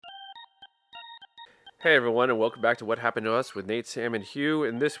Hey everyone, and welcome back to What Happened to Us with Nate, Sam, and Hugh.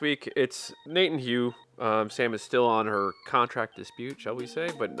 And this week it's Nate and Hugh. Sam is still on her contract dispute, shall we say,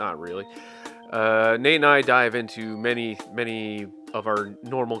 but not really. Nate and I dive into many of our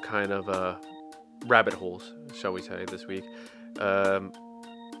normal kind of rabbit holes, shall we say, this week. Um,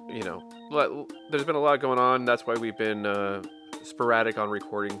 there's been a lot going on. That's why we've been sporadic on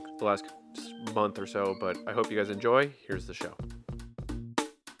recording the last month or so. But I hope you guys enjoy. Here's the show.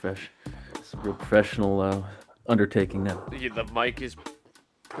 It's a real professional undertaking now. The mic is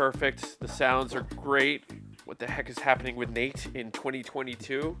perfect. The sounds are great. What the heck is happening with Nate in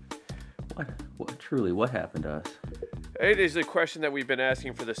 2022? What happened to us? It is a question that we've been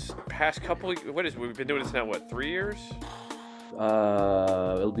asking for this past couple. We've been doing this now? What, 3 years?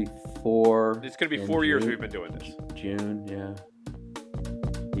 It'll be 4. It's gonna be 4 years we've been doing this. June,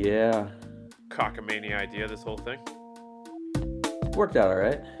 yeah. Cockamania idea, this whole thing. Worked out all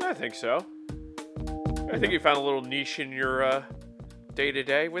right. I think so. I think you found a little niche in your day to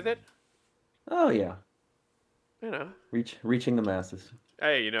day with it. Oh yeah. Reaching the masses.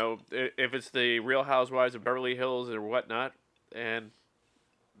 Hey, if it's the Real Housewives of Beverly Hills or whatnot, and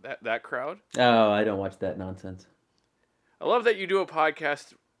that crowd. Oh, I don't watch that nonsense. I love that you do a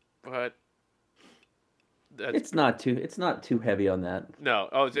podcast, but it's not too heavy on that. No,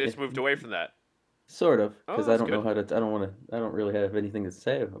 it's moved away from that. Sort of, because I don't good. know how to. I don't really have anything to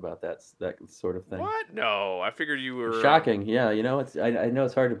say about that sort of thing. What? No, I figured you were shocking. Yeah, I know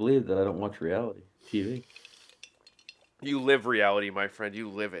it's hard to believe that I don't watch reality TV. You live reality, my friend. You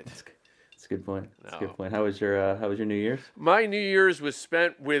live it. That's a good point. That's a good point. How was your New Year's? My New Year's was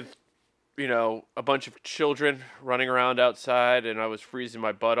spent with, a bunch of children running around outside, and I was freezing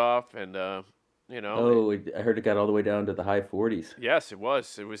my butt off, and Oh, I heard it got all the way down to the high 40s. Yes, it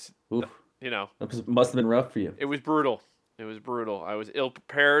was. It was. Oof. That must have been rough for you. It was brutal. I was ill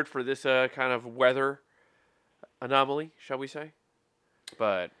prepared for this kind of weather anomaly, shall we say?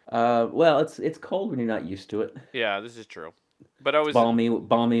 But well, it's cold when you're not used to it. Yeah, this is true. But I was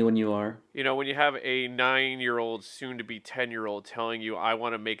balmy when you are. When you have a 9-year-old, soon to be 10-year-old, telling you I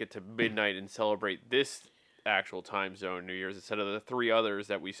want to make it to midnight and celebrate this actual time zone New Year's instead of the 3 others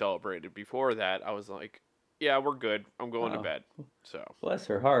that we celebrated before that, I was like, yeah, we're good. I'm going to bed. So bless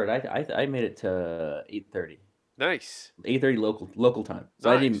her heart. I made it to 8:30. Nice. 8:30 local time.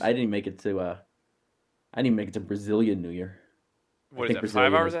 So nice. I didn't make it to Brazilian New Year. What is that?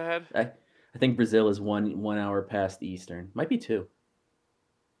 5 hours ahead? I think Brazil is 1 hour past Eastern. Might be 2.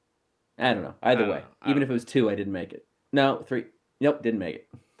 I don't know. Either way, even if it was 2, I didn't make it. No, 3. Nope, didn't make it.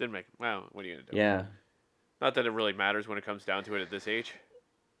 Didn't make it. Well, what are you gonna do? Yeah. Not that it really matters when it comes down to it at this age.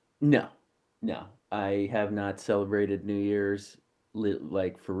 No. I have not celebrated New Year's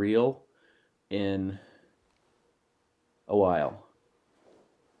like for real in a while.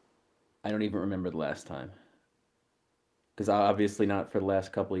 I don't even remember the last time. Because obviously not for the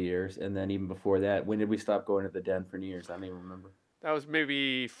last couple of years. And then even before that, when did we stop going to the Den for New Year's? I don't even remember. That was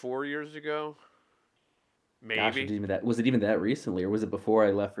maybe 4 years ago. Maybe. Gosh, was it even that recently? Or was it before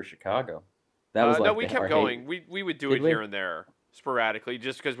I left for Chicago? That was no, we kept going. We would do it here and there sporadically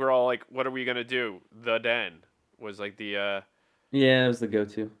just because we're all like, what are we going to do? The Den was like the... Yeah, it was the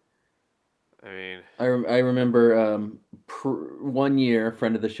go-to. I mean... I remember 1 year, a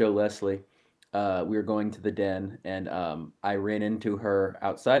friend of the show, Leslie, we were going to the Den, and I ran into her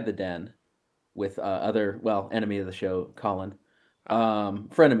outside the Den with enemy of the show, Colin.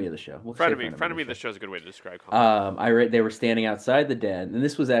 Frenemy of the show. Frenemy of the show is a good way to describe Colin. They were standing outside the Den, and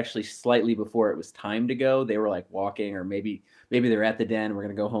this was actually slightly before it was time to go. They were like walking, or maybe they're at the Den. We're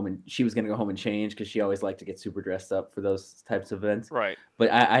gonna go home, and she was gonna go home and change because she always liked to get super dressed up for those types of events. Right. But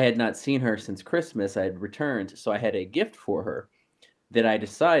I had not seen her since Christmas. I had returned, so I had a gift for her that I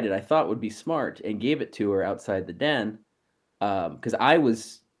decided I thought would be smart and gave it to her outside the Den, because I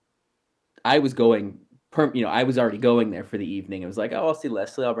was going. I was already going there for the evening. It was like, oh, I'll see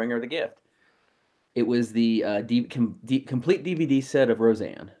Leslie. I'll bring her the gift. It was the complete DVD set of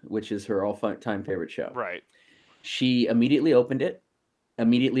Roseanne, which is her all-time favorite show. Right. She immediately opened it,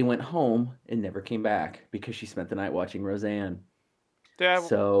 immediately went home, and never came back because she spent the night watching Roseanne. Yeah,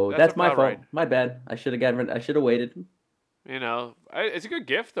 so that's my fault. Right. My bad. I should have waited. It's a good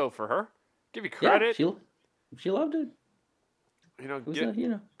gift though for her. Give you credit. Yeah, she loved it. It was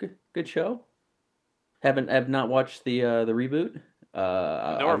a good show. Have not watched the reboot.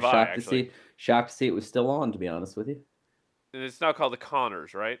 I'm shocked to see it was still on, to be honest with you. And it's now called The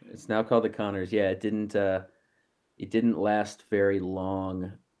Conners, right? It's now called The Conners. Yeah, it didn't last very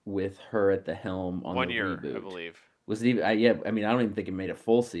long with her at the helm on 1 the year, reboot. I believe. Was it even? I don't even think it made a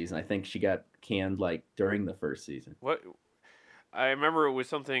full season. I think she got canned like during the first season. What? I remember it was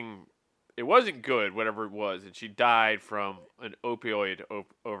something it wasn't good, whatever it was, and she died from an opioid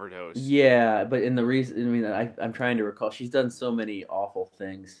overdose. Yeah, but in the reason, I mean, I'm trying to recall. She's done so many awful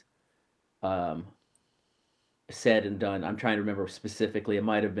things, um, said and done. I'm trying to remember specifically. It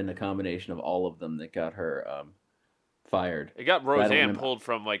might have been a combination of all of them that got her fired. It got But I don't Roseanne remember. pulled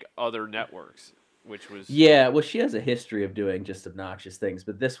from like other networks, which was Yeah, well, she has a history of doing just obnoxious things,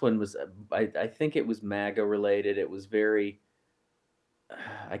 but this one was, I think it was MAGA related. It was very,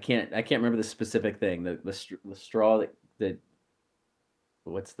 I can't remember the specific thing. The straw that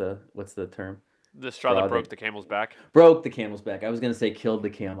what's the term? the straw that Straw broke that the camel's back. broke the camel's back. I was gonna say killed the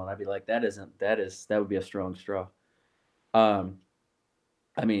camel, and I'd be like, that would be a strong straw. Um,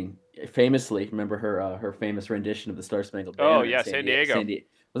 I mean, famously, remember her famous rendition of the Star Spangled Oh Banner in yeah, San Diego. San Diego.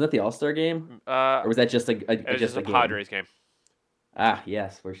 Was that the All Star game, Uh, or was that just it was just just a a game? Padres game. Ah,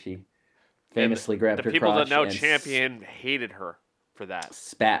 yes, where she And famously the grabbed her people that crotch now and champion hated her for that.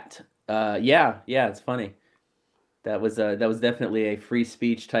 spat. Yeah, it's funny. That was definitely a free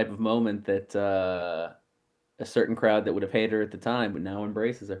speech type of moment that a certain crowd that would have hated her at the time, but now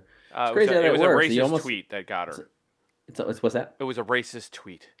embraces her. It's crazy how It that was a works. You racist almost tweet that got her. it's what's that? It was a racist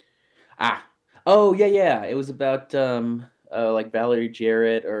tweet. Ah, oh yeah. It was about like Valerie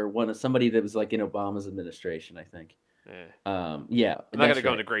Jarrett or somebody that was like in Obama's administration, I think. Yeah, I'm not going to that's go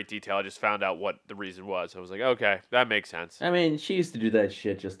right. into great detail. I just found out what the reason was. I was like, okay, that makes sense. I mean, she used to do that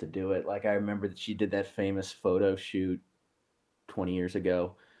shit just to do it. Like I remember that she did that famous photo shoot 20 years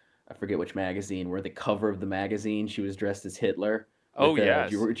ago. I forget which magazine, where the cover of the magazine she was dressed as Hitler. Oh, Do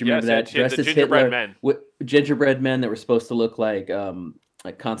yes. you Yes, remember that? she had Dressed the as gingerbread Hitler men. with gingerbread men that were supposed to look like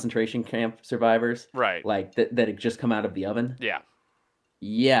concentration camp survivors, Right. like that had just come out of the oven. Yeah.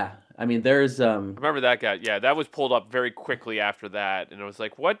 Yeah, I mean, there's I remember that guy. Yeah, that was pulled up very quickly after that. And I was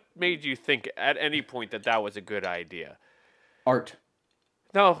like, what made you think at any point that that was a good idea? art.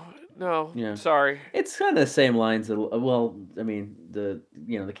 No, Yeah. sorry. It's kind of the same lines. Well, I mean, the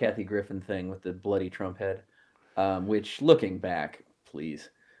Kathy Griffin thing with the bloody Trump head, which looking back, please,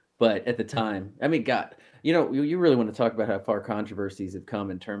 but at the time, I mean, God, you really want to talk about how far controversies have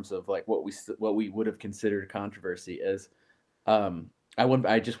come in terms of like what we would have considered controversy as.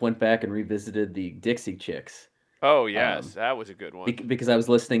 I just went back and revisited the Dixie Chicks. Oh, yes, that was a good one. Because I was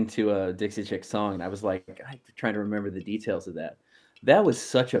listening to a Dixie Chicks song and I was like, I'm trying to remember the details of that. That was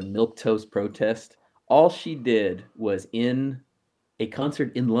such a milquetoast protest. All she did was in a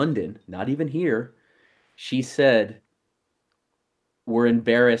concert in London, not even here. She said, "We're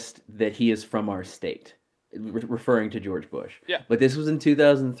embarrassed that he is from our state," referring to George Bush. Yeah. But this was in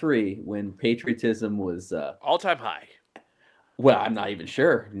 2003 when patriotism was all-time high. well, I'm not even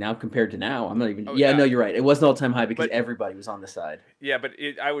sure now compared to now. I'm not even. Oh, yeah, yeah. no, you're right. It wasn't all time high because But- everybody was on the side. Yeah, but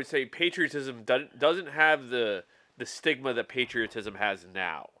I would say patriotism doesn't have the stigma that patriotism has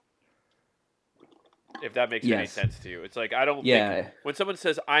now. If that makes any Yes. sense to you. It's like, I don't Yeah. think, when someone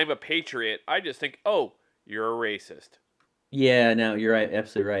says, I'm a patriot, I just think, oh, you're a racist. Yeah, no, you're right.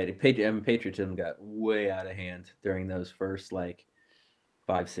 Absolutely right. Patriotism got way out of hand during those first like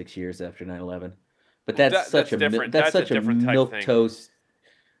 5-6 years after 9/11. But Well, that's that's such a different. that's That's a such a different type thing. milquetoast.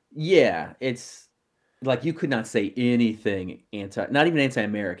 Yeah, it's like you could not say anything not even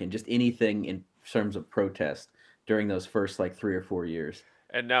anti-American, just anything in terms of protest during those first like 3 or 4 years.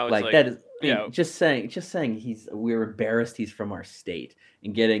 And now it's Like like, that is, I mean, yeah. just saying we're embarrassed he's from our state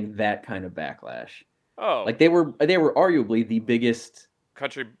and getting that kind of backlash. oh, Like they were arguably the biggest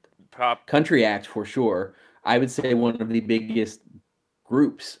country pop. country act for sure. I would say one of the biggest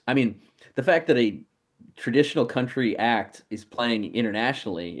groups. I mean, the fact that a traditional country act is playing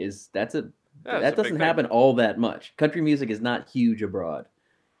internationally That's a that big doesn't thing. happen all that much. Country music is not huge abroad.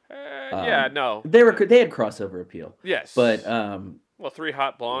 Yeah, no. They had crossover appeal, Yes. but well, three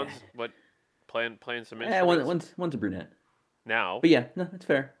hot blondes, but playing some instruments one's a brunette. now. But yeah, no, that's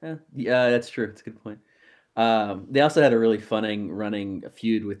fair. Yeah, that's true. It's a good point. They also had a really running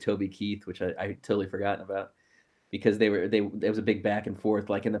feud with Toby Keith, which I totally forgotten about because there was a big back and forth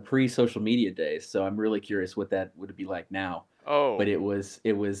like in the pre-social media days. So I'm really curious what that would be like now. Oh, But it was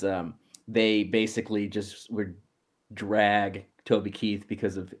they basically just would drag Toby Keith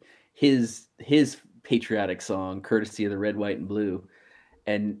because of his patriotic song, courtesy of the Red, White, and Blue.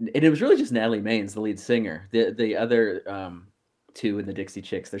 And it was really just Natalie Maines, the lead singer. The other two in the Dixie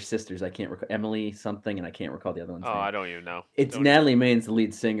Chicks, they're sisters. I can't recall Emily something, and I can't recall the other one's name. I don't even know. It's Don't- Natalie Maines, the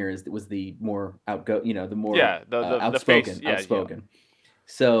lead singer, was the more the more Yeah, the outspoken. face, yeah. outspoken.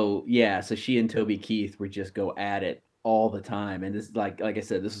 So so she and Toby Keith would just go at it all the time, and this like I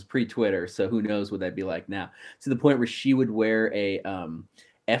said, this was pre-Twitter, so who knows what that'd be like now. To the point where she would wear a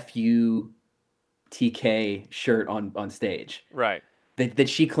FUTK shirt on stage. Right. that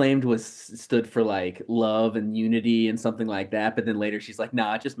she claimed stood for like love and unity and something like that. But then later she's like,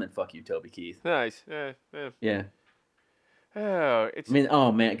 nah, it just meant fuck you, Toby Keith. Nice. Yeah. Yeah. Yeah. Oh, I mean,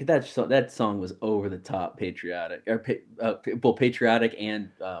 oh man, that song was over the top patriotic, or both patriotic and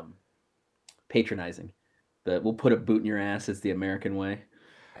patronizing. We'll put a boot in your ass. It's the American way.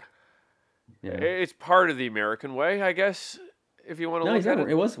 Yeah. it's part of the American way, I guess, if you want to No, look he's at not.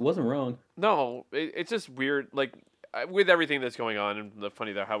 it. It wasn't wrong. No, it's just weird. Like with everything that's going on, and the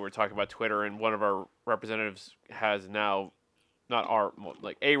funny that how we're talking about Twitter, and one of our representatives has now, not our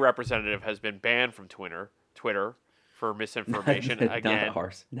like a representative has been banned from Twitter for misinformation again. Not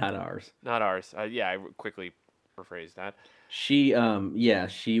ours. Not ours. Yeah, I quickly rephrased that. She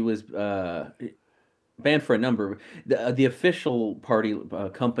she was banned for a number. The official party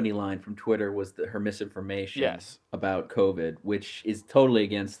company line from Twitter was her misinformation Yes. about COVID, which is totally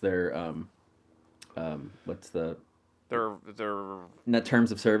against their what's the Their not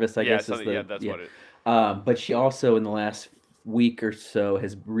terms of service, I guess. that's what it. But she also in the last week or so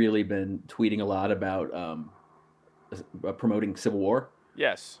has really been tweeting a lot about promoting civil war.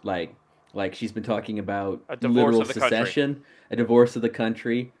 Yes. Like she's been talking about A divorce literal of the secession, country. a divorce of the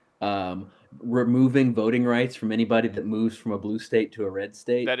country, removing voting rights from anybody that moves from a blue state to a red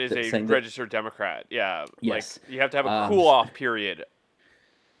state. That is a registered Democrat. Yeah. Yes. Like you have to have a cool off period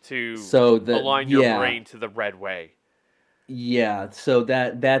to align your brain to the red way. Yeah, so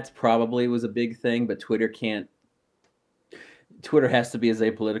that's probably was a big thing, but Twitter has to be as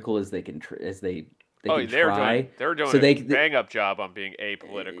apolitical as they can can try. They're doing a bang up job on being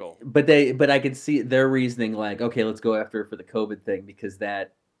apolitical. But I could see their reasoning like, okay, let's go after it for the COVID thing because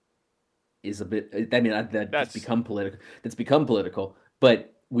that is a bit. I mean, that's become political. That's become political.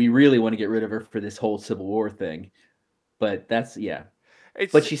 But we really want to get rid of her for this whole Civil War thing. But that's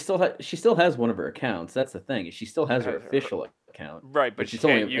but she still has one of her accounts. That's the thing. She still has her official account. Right, but she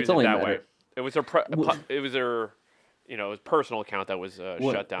can't use it that way. It was her. It was personal account that was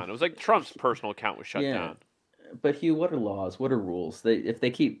shut down. It was like Trump's personal account was shut down. But Hugh, what are laws? What are rules? If they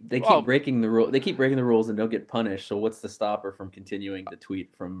keep breaking the rule, they keep breaking the rules and don't get punished. So what's to stop her from continuing to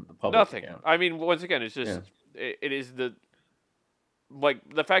tweet from the public Nothing. account? I mean, once again, it's just it is the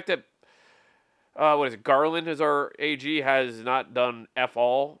fact that what is it? Garland as our AG has not done f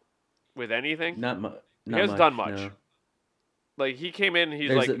all with anything. Not much. He hasn't done much. No. Like he came in, he's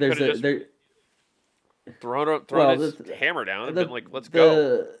thrown his hammer down and been like, let's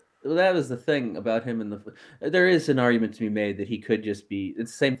go. Well, that was the thing about him. There is an argument to be made that he could just be.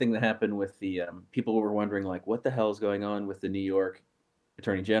 It's the same thing that happened with the people were wondering like, what the hell is going on with the New York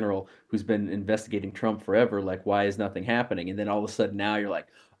Attorney General who's been investigating Trump forever? Like, why is nothing happening? And then all of a sudden now you're like,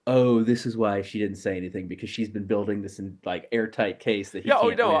 oh, this is why she didn't say anything because she's been building this in like airtight case that he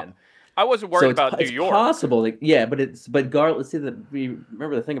can't win. I wasn't worried about New York. It's possible, but Garland. Let's see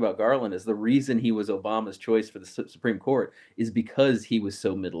remember the thing about Garland is the reason he was Obama's choice for the Supreme Court is because he was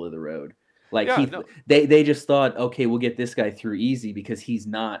so middle of the road. Like they just thought, okay, we'll get this guy through easy because he's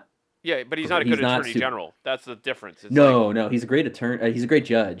not. Yeah, but he's not a good attorney general. That's the difference. No, he's a great attorney. He's a great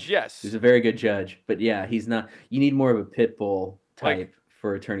judge. Yes, he's a very good judge. But yeah, he's not. You need more of a pit bull type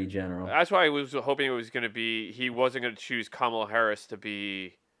for attorney general. That's why I was hoping it was going to be. He wasn't going to choose Kamala Harris to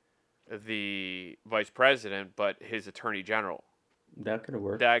be the vice president, but his attorney general. That could have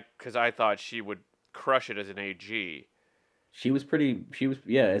worked. Because I thought she would crush it as an AG. She was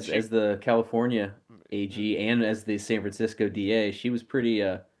as the California AG and as the San Francisco DA, she was pretty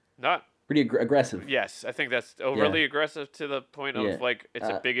aggressive. Yes, I think that's overly aggressive to the point of like it's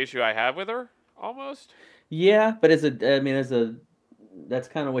a big issue I have with her almost. Yeah, but that's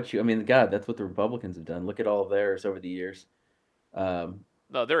kind of what God, that's what the Republicans have done. Look at all of theirs over the years.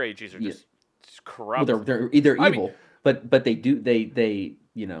 No, their AGs are just corrupt. Well, they're either evil, but they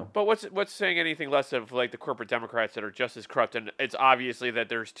But what's saying anything less of like the corporate Democrats that are just as corrupt? And it's obviously that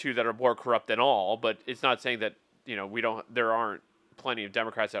there's two that are more corrupt than all. But it's not saying that there aren't plenty of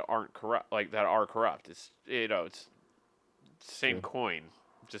Democrats that aren't corrupt, like that are corrupt. It's it's same coin,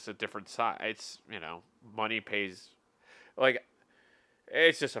 just a different side. It's money pays, like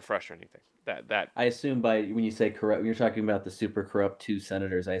it's just a frustrating thing. That I assume when you say corrupt, when you're talking about the super corrupt two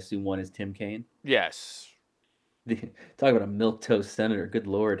senators, I assume one is Tim Kaine. Yes. Talk about a milquetoast senator. Good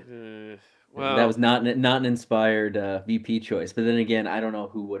Lord. Well, that was not an inspired VP choice. But then again, I don't know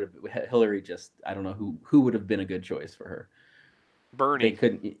who would have Hillary. I don't know who would have been a good choice for her. Bernie. They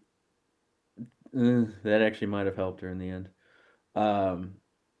couldn't. That actually might have helped her in the end.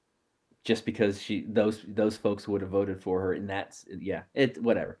 Just because those folks would have voted for her, and that's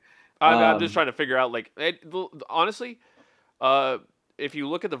whatever. I'm just trying to figure out honestly, if you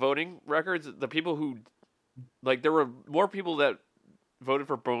look at the voting records, the people who there were more people that voted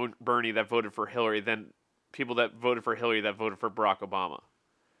for Bernie that voted for Hillary than people that voted for Hillary that voted for Barack Obama.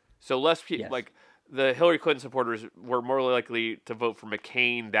 So less people Yes. like the Hillary Clinton supporters were more likely to vote for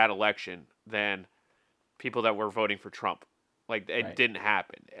McCain that election than people that were voting for Trump. Like it Right. didn't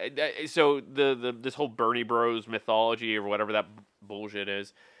happen. So the this whole Bernie Bros mythology or whatever that bullshit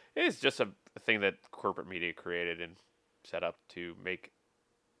is just a thing that corporate media created and set up to make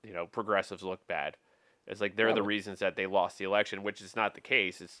progressives look bad. It's like they're the Probably. reasons that they lost the election, which is not the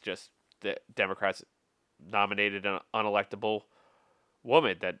case. It's just the Democrats nominated an unelectable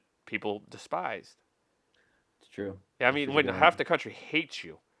woman that people despised. It's true. Yeah, I She mean, should when have half gone. the country hates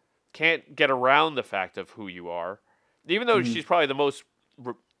you, can't get around the fact of who you are, even though Mhm. she's probably the most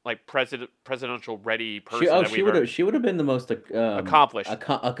like presidential ready She person oh that we've ever she would have been the most accomplished.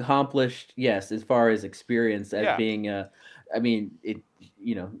 accomplished, yes, as far as experience as Yeah, being I mean it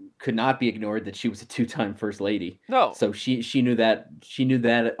could not be ignored that she was a two-time first lady. no, So she knew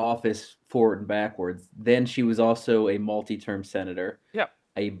that office forward and backwards. Then she was also a multi-term senator, yeah,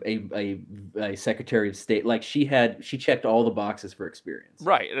 a secretary of state. Like she checked all the boxes for experience.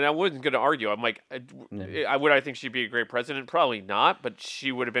 right. And I wasn't going to argue. I'm like, Yeah. I think she'd be a great president? Probably not, but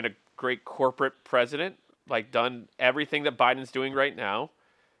she would have been a great corporate president. Like done everything that Biden's doing right now,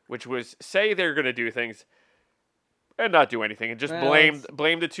 which was say they're going to do things and not do anything, and just Well,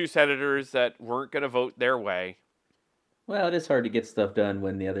 blame the two senators that weren't going to vote their way. it is hard to get stuff done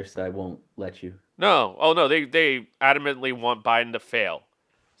when the other side won't let you. No, oh no, they adamantly want Biden to fail,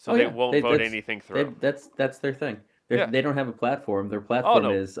 so Oh they yeah, won't vote anything through. that's their thing. Yeah. They don't have a platform. Their Oh platform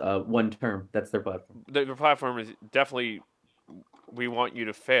no, is one term. That's their platform. the platform is definitely we want you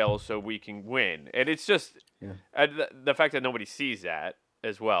to fail so we can win, and it's just Yeah. the fact that nobody sees that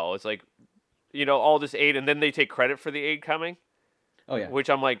as well. It's like all this aid, and then they take credit for the aid coming, Oh yeah. which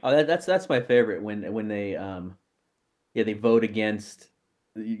I'm like, Oh, that's my favorite when they they vote against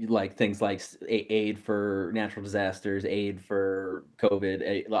like things like aid for natural disasters, aid for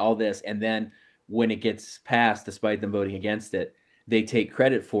COVID, all this, and then when it gets passed, despite them voting against it, they take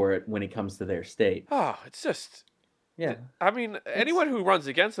credit for it when it comes to their state. oh, it's just. Yeah, I mean, it's anyone who runs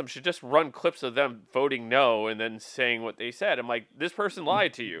against them should just run clips of them voting no and then saying what they said. I'm like, this person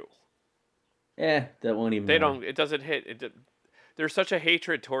lied to you. that won't even They matter. don't. It doesn't hit. There's such a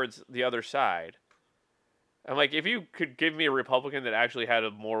hatred towards the other side. I'm like, if you could give me a Republican that actually had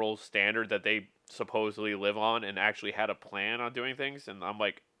a moral standard that they supposedly live on and actually had a plan on doing things, and I'm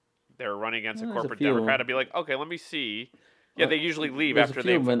like, they're running against a There's a corporate few of Democrat, them. I'd be like, okay, let me see. Yeah, they usually leave There's a after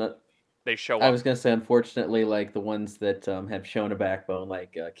few of them. they show I up. was gonna say, unfortunately, like the ones that have shown a backbone,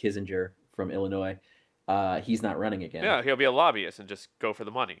 like Kissinger from Illinois, he's not running again. Yeah, he'll be a lobbyist and just go for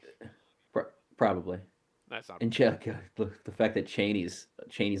the money. Probably. That's not. And Jack, the fact that Cheney's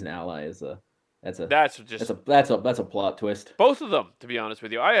an ally is that's That's just that's a plot twist. both of them. To be honest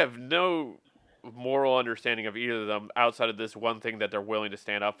with you, I have no moral understanding of either of them outside of this one thing that they're willing to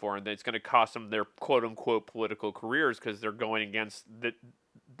stand up for, and it's going to cost them their quote unquote political careers because they're going against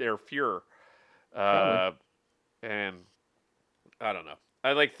their Fuhrer. Probably. And I don't know.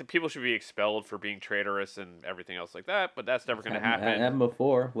 I like people should be expelled for being traitorous and everything else like that, but that's never going to happen. Happened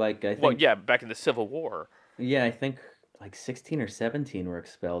before. Like I think. Well, yeah, back in the Civil War. Yeah, I think like 16 or 17 were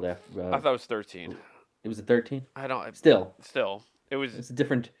expelled after. I thought it was 13. It was a 13. I don't. Still, It was. it's a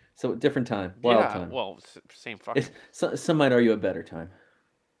different time. Wild Yeah. time. Well, same fucking. Some might argue a better time.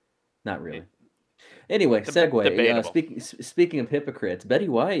 Not really. Anyway, segue. Debatable. Speaking of hypocrites, Betty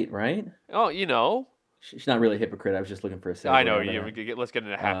White, right? Oh. She's not really a hypocrite. I was just looking for a segue. I know. out of that. Let's get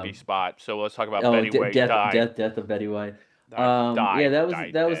in a happy spot. So let's talk about Oh, Betty White dying. death of Betty White. Died, Yeah,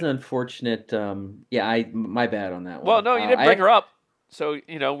 died that was dead. an unfortunate. Yeah, my bad on that one. Well, no, you didn't bring her up. So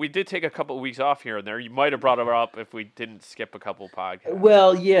we did take a couple of weeks off here and there. You might have brought her up if we didn't skip a couple podcasts.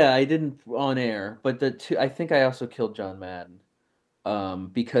 Well, yeah, I didn't on air, but I think I also killed John Madden.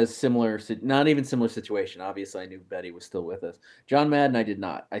 Because not even similar situation. Obviously, I knew Betty was still with us. John Madden, I did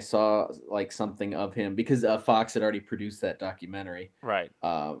not. I saw like something of him because Fox had already produced that documentary. Right.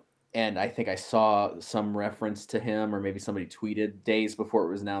 And I think I saw some reference to him, or maybe somebody tweeted days before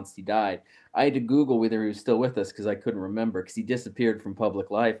it was announced he died. I had to Google whether he was still with us because I couldn't remember because he disappeared from public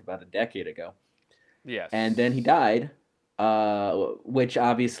life about a decade ago. Yes. And then he died, which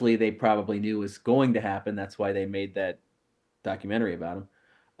obviously they probably knew was going to happen. That's why they made that documentary about him.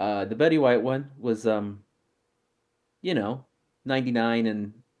 The Betty White one was, 99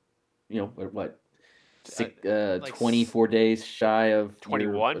 and, what? 24 days shy of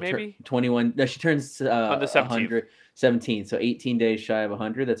 21, maybe? 21. No, she turns On the 17th. 100, 17. So 18 days shy of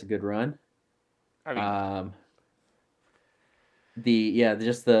 100. That's a good run. I mean,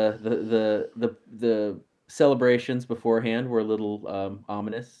 Just the celebrations beforehand were a little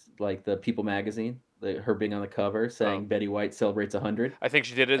ominous, like the People magazine, her being on the cover Oh, saying Betty White celebrates 100. I think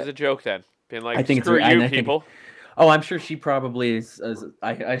she did it as a joke then, being I like, think it's "Screw and you, I think people." oh, I'm sure she probably is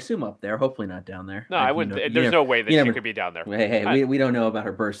I assume up there, hopefully not down there. No, I You wouldn't. know, There's no way you that she never could be down there. hey, I, we don't know about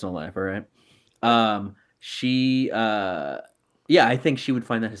her personal life, all right? I, She yeah, I think she would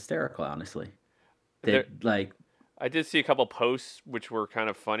find that hysterical, honestly. there, That like I did see a couple posts which were kind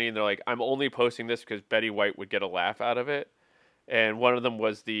of funny, and they're like, "I'm only posting this because Betty White would get a laugh out of it." And one of them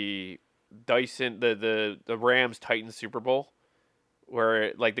was the Dyson, the Rams Titans Super Bowl,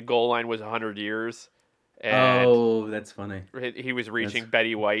 where like the goal line was 100 years, and oh, that's funny. he was That's reaching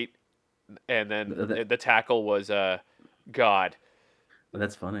Betty White, and then that, the tackle was God.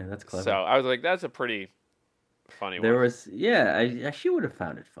 that's funny. That's So clever. I was like, that's a pretty funny There one. was yeah, she would have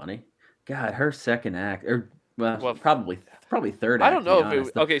found it funny. God, her second act or well, Well, probably third I act don't to be know if it.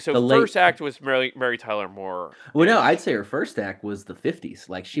 honest. Okay, so The late first act was Mary Tyler Moore well, no, I'd ish. say her first act was the 50s.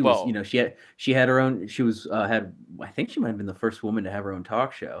 Like she was, Well, she had her own. She was had. I think she might have been the first woman to have her own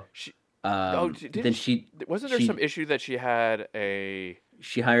talk show. she oh Then didn't wasn't there some she issue that she had a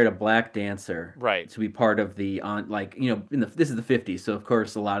she hired a black dancer right to be part of the on like this is the 50s, so of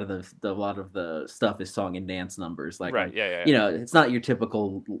course a lot of the stuff is song and dance numbers like right on yeah it's not your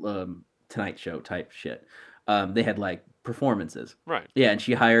typical Tonight Show type shit. They had like performances. right Yeah, and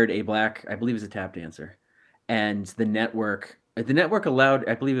she hired a black, I believe it was a tap dancer, and the network allowed,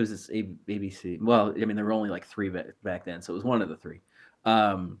 I believe it was ABC. Well, I mean there were only like three back then, so it was one of the three.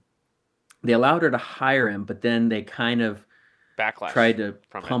 Um, they allowed her to hire him, but then they kind of backlash tried to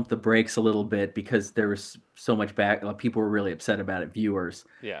from it. pump the brakes a little bit because there was so much back. People were really upset about it, viewers,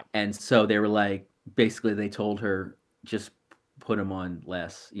 Yeah, and so they were like, basically, they told her just put him on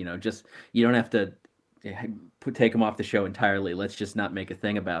less. Just you don't have to take him off the show entirely. Let's just not make a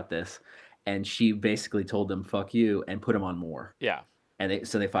thing about this. And she basically told them "fuck you" and put him on more. yeah. And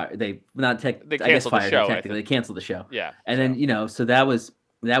they fired. They not tech. They I guess canceled the fired him show. I technically. think. They canceled the show. Yeah. And So. then so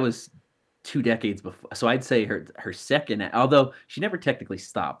that was 2 decades before. So I'd say her second, although she never technically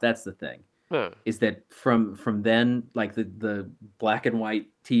stopped. That's the thing, Huh. is that from then, like the black and white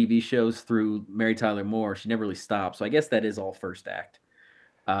TV shows through Mary Tyler Moore, she never really stopped. So I guess that is all first act.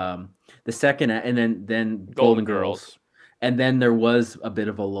 The second, and then Golden Girls, and then there was a bit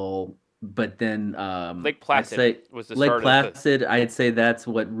of a lull. But then Lake I'd Placid say was the Lake start of Placid. I'd say that's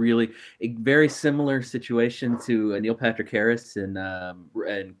what really a very similar situation to Neil Patrick Harris and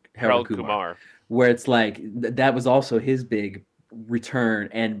Harold Harold Kumar, Kumar. where it's like that was also his big return,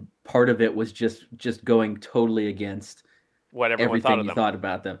 and part of it was just going totally against What everyone thought everything of you them. thought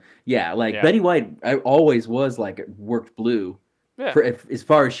about them. Yeah, like Yeah. Betty White, I always was like worked blue. Yeah. For as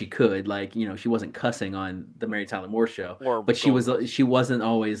far as she could, like she wasn't cussing on the Mary Tyler Moore show, Or but she wasn't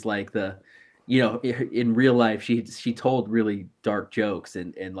always like the, in real life she told really dark jokes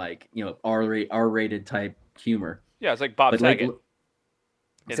and like R-rated type humor. Yeah, it's like Bob But Saget in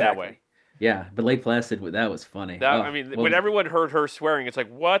that exactly. way. Yeah, but Lake Placid, that was funny. That Oh, I mean, what when was- everyone heard her swearing, it's like,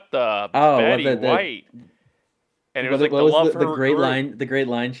 what the Oh, well, Betty the- White? And it was what like the was love the for her great group. line? The great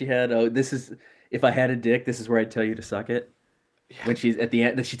line she had. Oh, this is if I had a dick, this is where I'd tell you to suck it. Yeah. When she's at the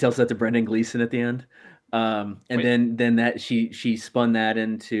end, that she tells that to Brendan Gleeson at the end. And Wait. then that she spun that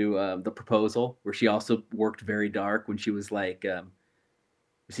into The Proposal, where she also worked very dark when she was like,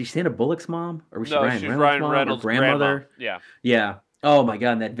 was she Sandra Bullock's mom, or was she No, Ryan she's Reynolds' Ryan mom, Reynolds' or grandmother? Yeah, Yeah. Oh my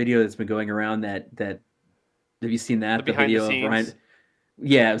God, that video that's been going around. That have you seen that? the behind the video scenes. of Ryan.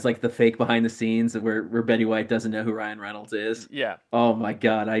 Yeah, it was like the fake behind the scenes where Betty White doesn't know who Ryan Reynolds is. Yeah, Oh my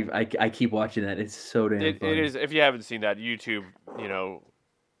God, I keep watching that. It's so damn it funny. is. If you haven't seen that, YouTube,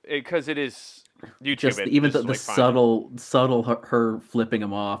 because it is YouTube. Just it, even just the like find it. subtle her flipping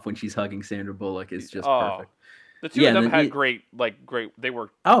him off when she's hugging Sandra Bullock is just perfect. The two Yeah, of them and then had great. They were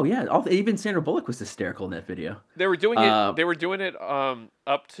Oh yeah, even Sandra Bullock was hysterical in that video. they were doing Uh, it. They were doing it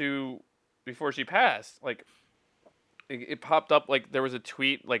up to before she passed. Like it popped up. Like there was a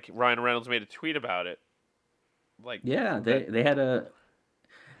tweet. Like Ryan Reynolds made a tweet about it. Like Yeah, that- they had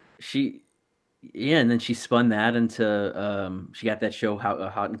she yeah, and then she spun that into she got that show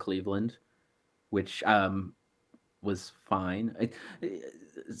Hot in Cleveland, which was fine.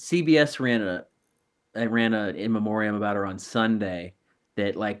 CBS ran a in memoriam about her on Sunday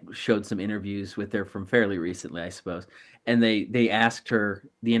that like showed some interviews with her from fairly recently, I suppose. And the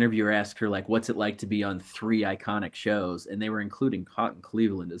interviewer asked her like, what's it like to be on 3 iconic shows? And they were including Hot in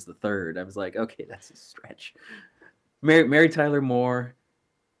Cleveland as the third. I was like, okay, that's a stretch. Mary Tyler Moore,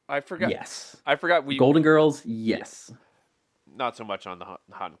 I forgot. yes. I forgot. We Golden Girls, yes. not so much on the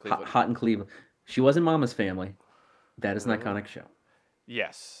Hot in Cleveland. Hot in Cleveland. She was in Mama's Family. That is an iconic show.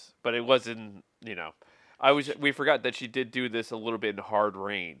 Yes, but it wasn't. We forgot that she did do this a little bit in Hard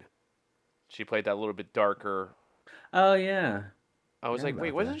Rain. She played that a little bit darker. Oh yeah, I was forgot like, wait,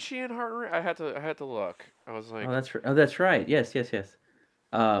 about that. wasn't she in Hard Rain? I had to look. I was Oh, like, that's right. Yes, yes, yes.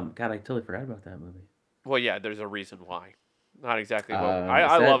 God, I totally forgot about that movie. well, yeah, there's a reason why. Not exactly what Is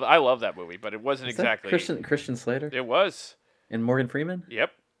I love that movie, but it wasn't that exactly. Christian Slater It was. and Morgan Freeman?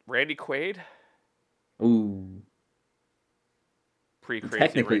 Yep. Randy Quaid, Ooh, pretty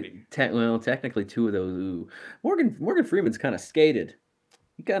crazy Randy. technically two of those. Ooh, Morgan Freeman's kind of skated.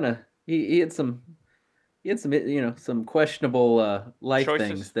 He kind of he had some some questionable life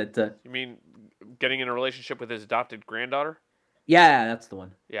things Choices. that. You mean getting in a relationship with his adopted granddaughter? Yeah, that's the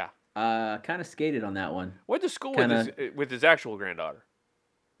one. Yeah. Kind of skated on that one. Went to school Kind of with his actual granddaughter.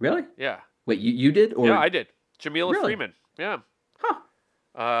 really. Yeah. Wait, you did or Yeah, I did. Jamila really? Freeman. Yeah. Huh?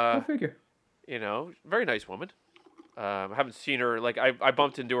 Go Uh, figure. very nice woman. I haven't seen her. Like I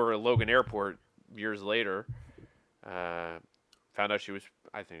bumped into her at Logan Airport years later. Found out she was.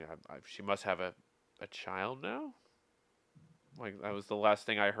 I think she must have a child now. Like that was the last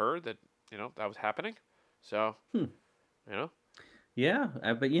thing I heard that that was happening. So Hmm. you know. Yeah,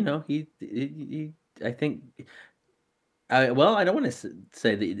 but he I think. Well, I don't want to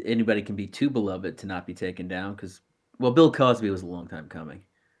say that anybody can be too beloved to not be taken down because, well, Bill Cosby was a long time coming.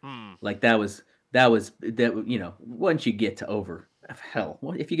 Hmm. Like that. Once you get to over hell,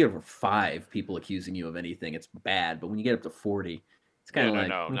 if you get over 5 people accusing you of anything, it's bad. But when you get up to 40, it's kind Yeah. of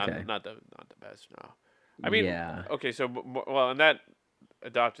No. like No. okay, Not the best. No. I mean, yeah, okay. So well, and that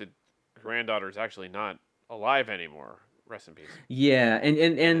adopted granddaughter is actually not alive anymore. Rest in peace. yeah,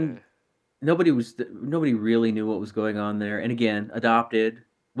 and Uh, nobody really knew what was going on there. And again, adopted.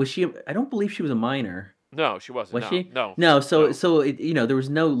 Was she? I don't believe she was a minor. no, she wasn't. Was No. she? No. No. So No. so there was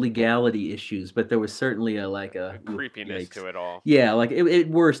no legality issues, but there was certainly A oof, creepiness yikes. to it all. Yeah, like at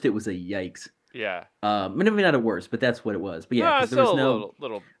worst it was a yikes. Yeah. Maybe not at worst, but that's what it was. But yeah, No, because it's there was still a no.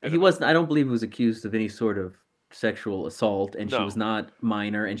 little bit He of a wasn't. I don't believe he was accused of any sort of sexual assault, and she was no, not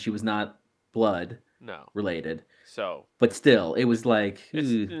minor, and she was not blood no. related. So But still, it was like.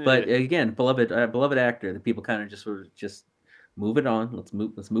 it's But again, beloved actor. The people kind of just sort of just move it on. Let's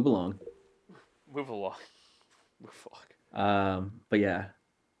move along. move along, move along. But yeah.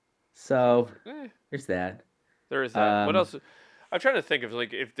 So Eh, there's that. there is that. What Um, else? I'm trying to think of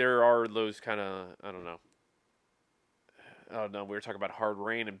like if there are those kind of I don't know. Oh no, we were talking about Hard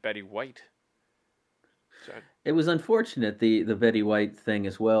Rain and Betty White. So, it was unfortunate the Betty White thing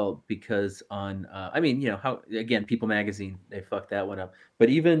as well because on I mean how again People Magazine they fucked that one up, but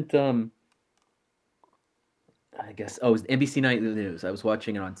even I guess it was NBC Nightly News. I was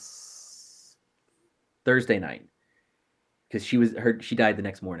watching it on Thursday night because she died the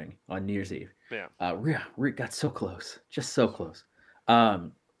next morning on New Year's Eve. yeah. We got so close, just so close.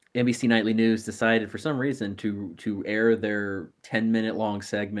 Um, NBC Nightly News decided for some reason to air their 10-minute long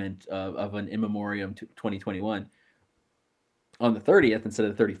segment of an in memoriam to 2021 on the 30th instead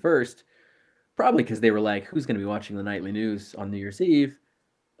of the 31st. Probably because they were like, who's going to be watching the nightly news on New Year's Eve?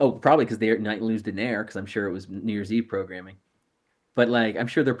 Oh, probably because the nightly news didn't air because I'm sure it was New Year's Eve programming. But like, I'm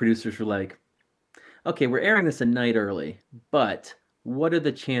sure their producers were like, okay, we're airing this a night early, but what are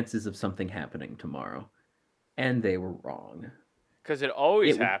the chances of something happening tomorrow? And they were wrong. Because it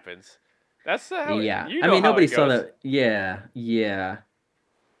always It happens. That's the how Yeah. you I know mean, how nobody it saw goes. that. Yeah, yeah.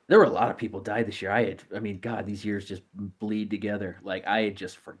 There were a lot of people died this year. I mean, God, these years just bleed together. Like I had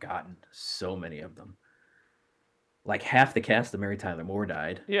just forgotten so many of them. Like half the cast of Mary Tyler Moore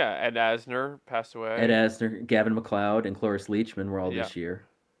died. Yeah, Ed Asner passed Ed away. Asner, Gavin McLeod, and Cloris Leachman were all Yeah, this year,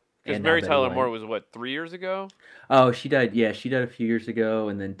 because and now Mary Betty Tyler Moore White. was what 3 years ago. Oh, she died. Yeah, she died a few years ago,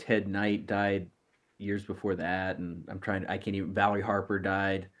 and then Ted Knight died years before that. And I can't even. Valerie Harper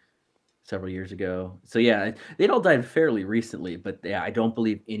died several years ago. So yeah, they'd all died fairly recently. But yeah, I don't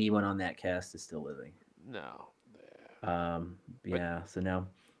believe anyone on that cast is still living. No, but Yeah. So now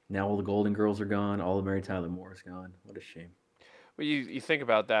all the Golden Girls are gone. All of Mary Tyler Moore is gone. What a shame. Well, you think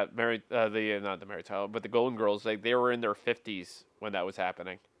about that, Mary, the not the Mary Tyler, but the Golden Girls, like they were in their 50s when that was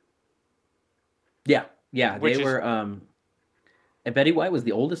happening. Yeah, yeah, they Which is were. And Betty White was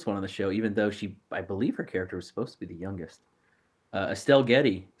the oldest one on the show, even though I believe her character was supposed to be the youngest. Estelle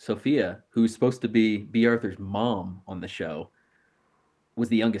Getty, Sophia, who's supposed to be B. Arthur's mom on the show, was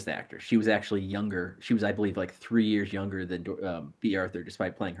the youngest actor. She was actually younger. She was, I believe, like 3 years younger than B. Arthur,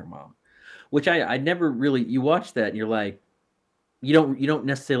 despite playing her mom. Which I never really. You watch that and you're like, you don't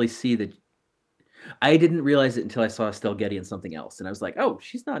necessarily see that. I didn't realize it until I saw Estelle Getty in something else, and I was like, oh,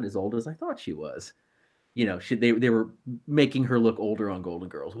 she's not as old as I thought she was. They were making her look older on Golden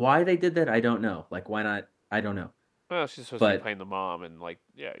Girls. Why they did that, I don't know. Like, why not? I don't know. well, she's supposed to be But playing the mom, and like,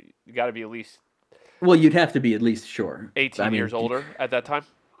 yeah, you got to be at least Well, you'd have to be at least sure. 18 years older at that time.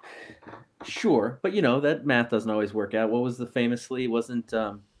 Sure, but that math doesn't always work out. What was the famously wasn't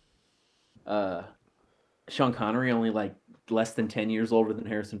uh, Sean Connery only like less than 10 years older than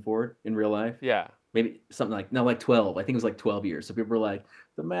Harrison Ford in real life? Yeah. Maybe something like 12. I think it was like 12 years. So people were like,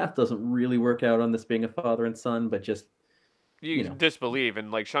 the math doesn't really work out on this being a father and son, but just you disbelieve,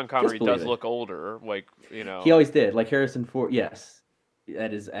 and like Sean Connery does look older, like he always did. Like Harrison Ford, yes,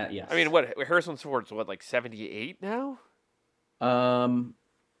 that is yes. I mean, what Harrison Ford's like 78 now?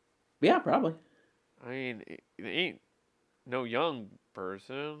 Yeah, probably. I mean, it ain't no young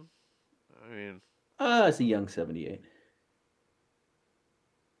person. I mean, it's a young 78.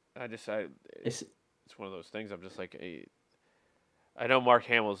 It's one of those things. I'm just like, I know Mark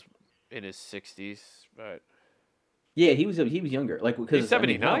Hamill's in his 60s, but yeah, he was younger. Like because he's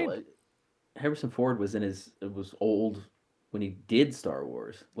 79. Harrison Ford was old when he did Star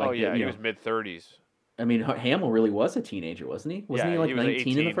Wars. Like, he was mid-30s. I mean, Hamill really was a teenager, wasn't he? Wasn't he like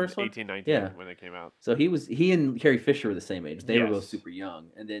 19 in the first one? 18, 19 when they came out. So he and Carrie Fisher were the same age. They were both super young.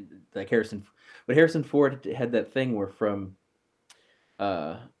 And then like Harrison Ford had that thing where from,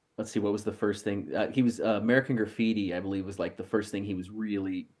 let's see, what was the first thing? He was American Graffiti, I believe, was like the first thing he was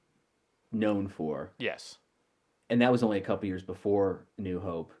really known for. Yes. And that was only a couple years before New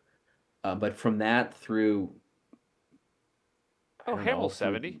Hope. But from that through... Hamill's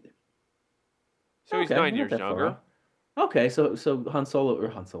 70. So he's 9 years younger. Okay, so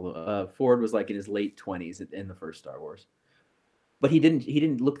Ford was like in his late 20s in the first Star Wars. But he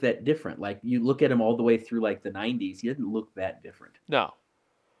didn't look that different. Like you look at him all the way through like the 90s, he didn't look that different. No.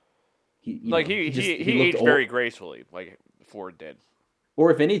 He aged very gracefully, like Ford did.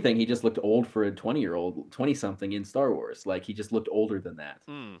 Or if anything, he just looked old for a 20-something in Star Wars. Like he just looked older than that.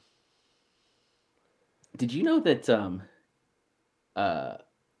 Did you know that Anne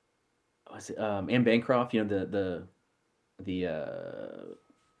Bancroft, what's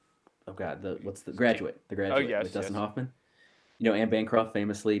the Graduate? The Graduate with Dustin Hoffman. Anne Bancroft,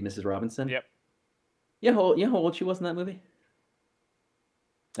 famously Mrs. Robinson. Yep. Yeah, how old she was in that movie?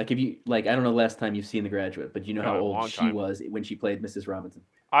 Like, if you I don't know the last time you've seen The Graduate, but you know how old she was when she played Mrs. Robinson.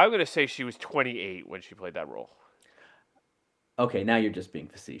 I'm gonna say she was 28 when she played that role. Okay, now you're just being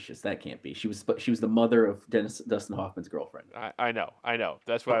facetious. That can't be. She was the mother of Dustin Hoffman's girlfriend. I know.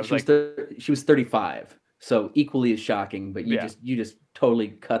 That's why I was she was 35. So equally as shocking, but you just totally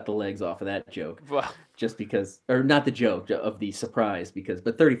cut the legs off of that joke. Well, just because, or not the joke of the surprise,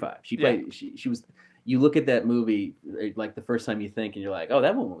 but 35. She played. She was. You look at that movie like the first time you think, and you're like, oh,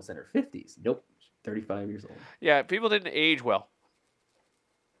 that woman was in her 50s. Nope, 35 years old. Yeah, people didn't age well.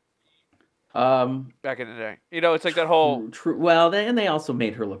 Back in the day, it's like that whole. True. Well, they also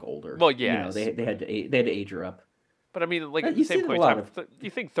made her look older. Well, yeah, they had to age her up. But I mean, like at the same point in time, you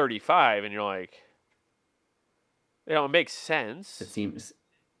think 35, and you're like, it makes sense. It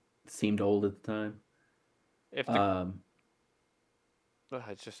seemed old at the time. It's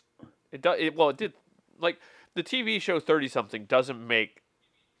just it did like the TV show 30-something doesn't make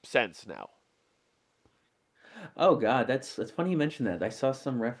sense now. Oh God, that's funny you mentioned that. I saw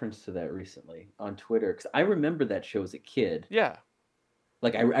some reference to that recently on Twitter because I remember that show as a kid. Yeah.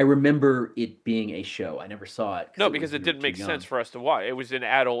 Like I remember it being a show. I never saw it. No, because it didn't make sense for us to watch. It was an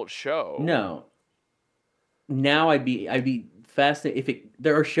adult show. No. Now I'd be fascinated if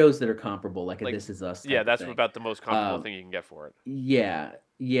there are shows that are comparable, like a This Is Us. Yeah, that's about the most comparable thing you can get for it. Yeah,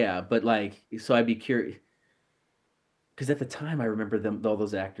 but so I'd be curious. Because at the time, I remember all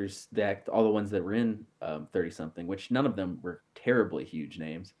those actors, all the ones that were in 30-something, which none of them were terribly huge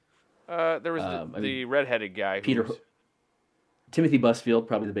names. There was the redheaded guy. Timothy Busfield,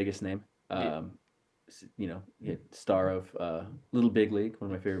 probably the biggest name. Star of Little Big League,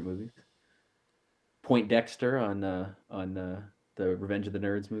 one of my favorite movies. Point Dexter on the Revenge of the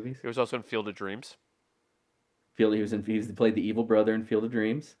Nerds movies. He was also in Field of Dreams. He played the evil brother in Field of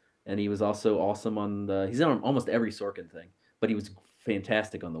Dreams. And he was also awesome he's on almost every Sorkin thing, but he was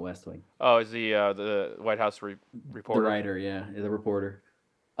fantastic on The West Wing. Oh, is the White House reporter? The writer, the reporter.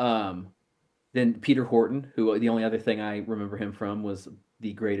 Then Peter Horton, who the only other thing I remember him from was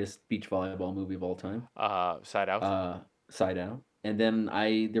the greatest beach volleyball movie of all time. Side Out. Side Out. And then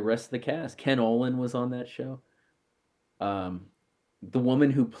the rest of the cast. Ken Olin was on that show. The woman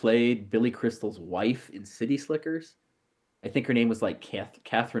who played Billy Crystal's wife in City Slickers. I think her name was like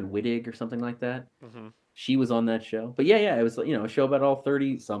Catherine Wittig or something like that. Mm-hmm. She was on that show. But yeah, it was a show about all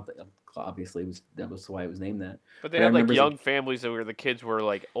 30-something. Obviously, that was why it was named that. But they had like young families where the kids were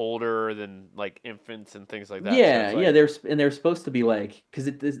like older than like infants and things like that. Yeah, they're supposed to be like because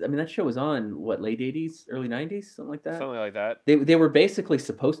that show was on late 80s, early 90s, something like that. Something like that. They were basically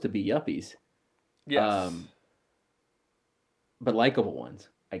supposed to be yuppies. Yes. But likable ones,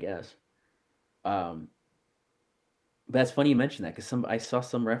 I guess. Um, that's funny you mentioned that because I saw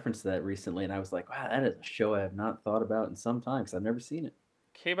some reference to that recently, and I was like, wow, that is a show I have not thought about in some time because I've never seen it.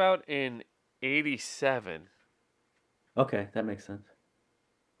 Came out in '87. Okay, that makes sense.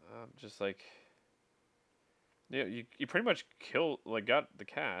 Just like you pretty much got the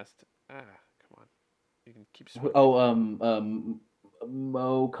cast. Come on, you can keep swiping. Oh,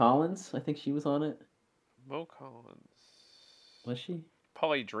 Mo Collins, I think she was on it. Mo Collins, Was she?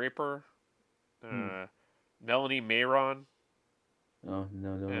 Polly Draper, Hmm. uh, Melanie Mayron, Oh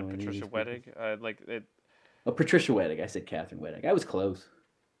no, don't and know any of Patricia these people. Wettig. Like it. Oh, Patricia Wettig. I said Catherine Wettig. I was close.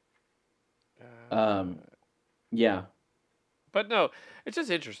 Uh, Um, yeah. but no, it's just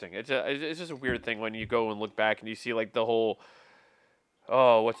interesting. It's just a weird thing when you go and look back and you see like the whole.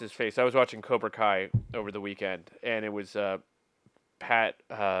 Oh, what's his face? I was watching Cobra Kai over the weekend, and it was Pat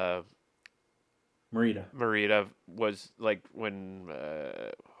Marita. Morita was like when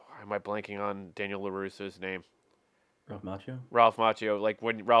am I blanking on Daniel LaRusso's name? Ralph Macchio. Ralph Macchio. Like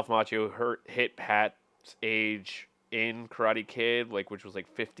when Ralph Macchio hit Pat's age in Karate Kid, like which was like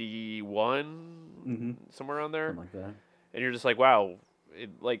 51, Mm-hmm. somewhere around there, Something like that. and you're just like, wow,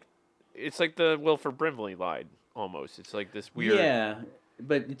 it's like the Wilford Brimley line almost. It's like this weird. Yeah,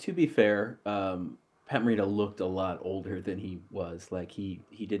 but to be fair, Pat Morita looked a lot older than he was. Like he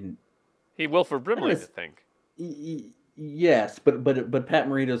didn't. He Wilford I don't Brimley know. to think. Yes, but Pat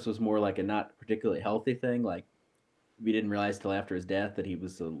Morita's was more like a not particularly healthy thing. Like we didn't realize till after his death that he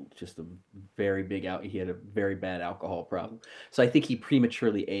was just a very big out. He had a very bad alcohol problem. So I think he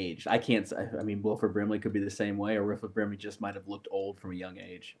prematurely aged. I can't. I mean, Wilford Brimley could be the same way, or Wilford Brimley just might have looked old from a young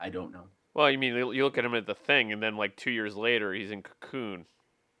age. I don't know. Well, you mean you look at him at the Thing, and then like 2 years later, he's in Cocoon.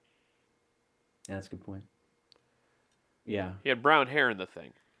 Yeah, that's a good point. Yeah, He had brown hair in the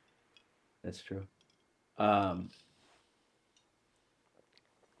Thing. that's true. Um,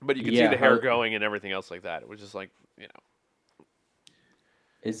 But you could see yeah. the hair How going and everything else like that. It was just like,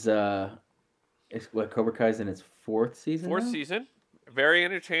 is is what Cobra Kai's in its fourth season fourth now? season, very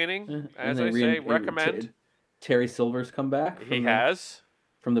entertaining. And As they I say, recommend. Terry Silver's come back He has.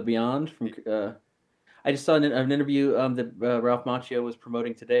 from the Beyond. I just saw an interview that Ralph Macchio was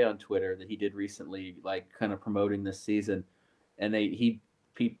promoting today on Twitter that he did recently, like kind of promoting this season, and he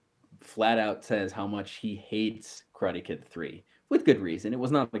flat out says how much he hates Karate Kid 3 with good reason. It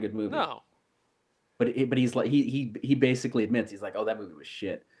was not a good movie, No. but he's like he basically admits he's like, oh, that movie was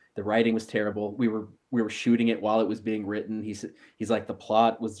shit. The writing was terrible. We were shooting it while it was being written. He's like the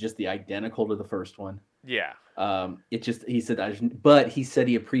plot was just the identical to the first one. Yeah. It just he said, but he said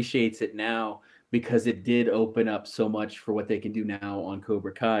he appreciates it now because it did open up so much for what they can do now on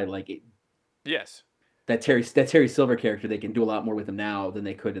Cobra Kai. Like it, Yes. that Terry Silver character, they can do a lot more with him now than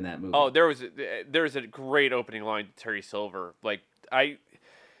they could in that movie. Oh, there was a great opening line to Terry Silver. Like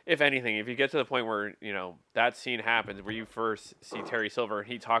if anything, if you get to the point where that scene happens where you first see Terry Silver and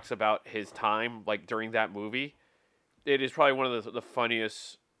he talks about his time like during that movie, it is probably one of the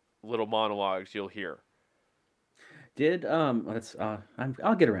funniest little monologues you'll hear. Did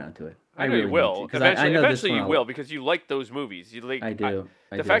I'll get around to it. I know really you will. because Eventually, I know eventually this you one. will because you like those movies. You like. I do.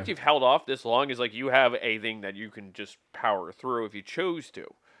 The fact you've held off this long is like you have a thing that you can just power through if you chose to.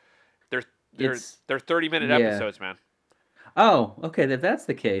 They're they're 30-minute episodes, man. Oh, okay. If that's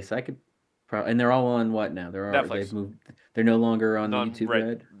the case, I could probably. And they're all on what now? Netflix. They've moved. They're no longer on YouTube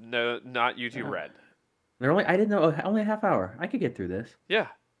Red. No, not YouTube Red. They're only. I didn't know. Only a half hour. I could get through this. Yeah.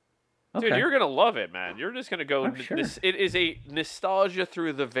 Okay. Dude, you're gonna love it, man. You're just gonna go. Sure. It is a nostalgia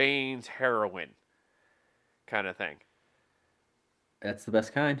through the veins heroin kind of thing. That's the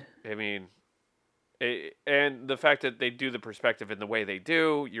best kind. I mean, and the fact that they do the perspective in the way they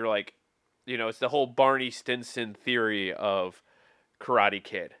do, you're like, it's the whole Barney Stinson theory of Karate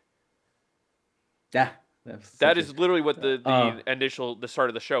Kid. Yeah, that is literally what the start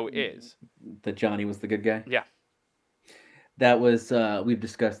of the show is. That Johnny was the good guy. Yeah. That was we've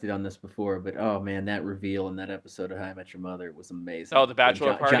discussed it on this before, but oh man, that reveal in that episode of How I Met Your Mother was amazing. Oh, the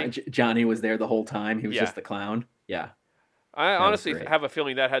bachelor party. Johnny was there the whole time. He was just the clown. Yeah. I honestly have a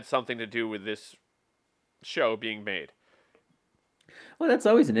feeling that had something to do with this show being made. Well, that's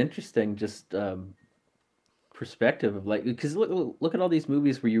always an interesting perspective of like, because look at all these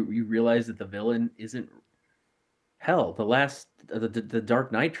movies where you realize that the villain isn't the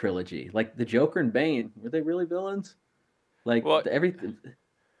Dark Knight trilogy, like the Joker and Bane, were they really villains? Like everything.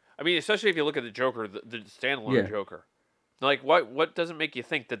 I mean, especially if you look at the Joker, the standalone Joker. Like, what doesn't make you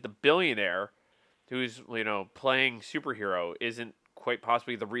think that the billionaire who's playing superhero isn't quite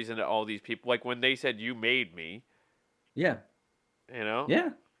possibly the reason that all these people, like when they said "you made me"? Yeah. Yeah.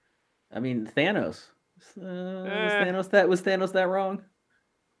 I mean, Thanos. Was Eh, Thanos that wrong?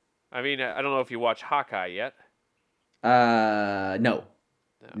 I mean, I don't know if you watch Hawkeye yet. No,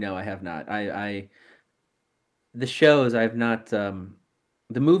 No, no, I have not. The shows I've not.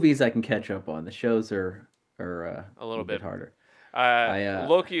 The movies I can catch up on. The shows are a a little bit bit. harder. I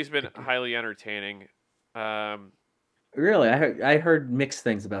Loki's been highly entertaining. Um, really I heard mixed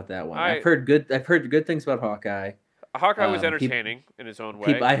things about that one. I I've heard good things about Hawkeye. Hawkeye was People entertaining in his own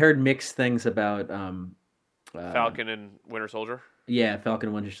way. I heard mixed things about uh Falcon and Winter Soldier. yeah, Falcon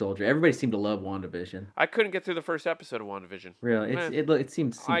and Winter Soldier. Everybody seemed to love WandaVision. I couldn't get through the first episode of WandaVision. Really, Man, it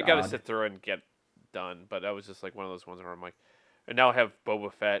seemed I got to odd. sit through it and get done, but that was just like one of those ones where I'm like, and now I have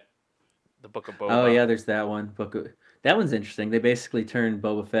Boba Fett, the Book of Oh Boba. yeah, there's that one. That one's interesting. They basically turned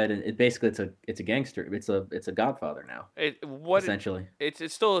Boba Fett, and it's a gangster. It's a Godfather now, essentially.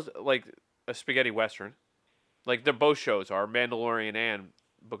 It's still like a spaghetti western. Like they're both shows are Mandalorian and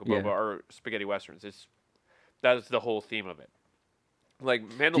Book of Yeah. Boba are spaghetti westerns. That is the whole theme of it. Like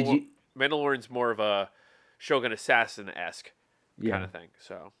Did you? Mandalorian's more of a Shogun assassin esque kind Yeah. of thing.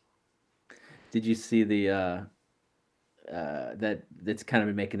 So Did you see the that's kind of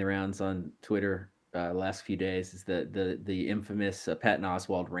been making the rounds on Twitter last few days? Is the infamous Patton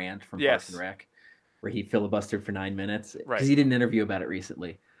Oswalt rant from Parks and yes, Rec, where he filibustered for 9 minutes because right. he did an interview about it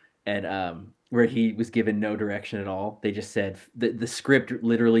recently, and where he was given no direction at all. They just said the script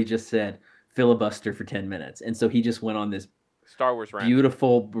literally just said filibuster for 10 minutes, and so he just went on this Star Wars rant.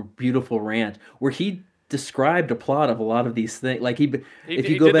 beautiful rant where he described a plot of a lot of these things. Like if you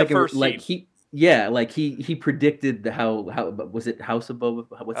He go did the back and first like scene. he predicted how was it House of Boba?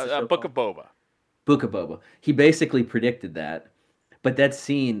 What's the show Book called? of Boba. Book of Boba. He basically predicted that. But that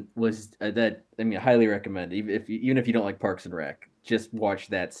scene was that I mean I highly recommend even if you don't like Parks and Rec, just watch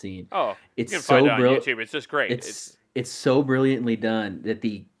that scene. Oh, you It's can find so it on brilliant. YouTube. It's just great. It's so brilliantly done that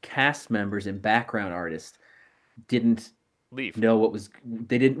the cast members and background artists didn't Leave. know what was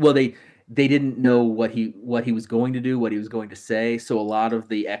they didn't well they didn't know what he was going to do, what he was going to say, so a lot of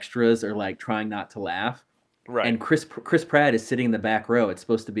the extras are like trying not to laugh. Right. And Chris Pratt is sitting in the back row. It's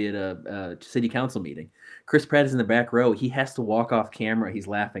supposed to be at a city council meeting. Chris Pratt is in the back row. He has to walk off camera. He's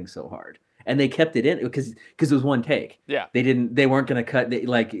laughing so hard, and they kept it in because it was one take. Yeah. They weren't going to cut. They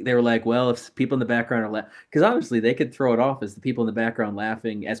were like, well, if people in the background are laughing, because obviously they could throw it off as the people in the background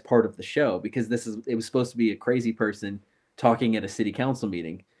laughing as part of the show because it was supposed to be a crazy person talking at a city council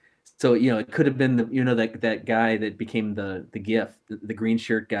meeting. So it could have been that guy that became the GIF, the green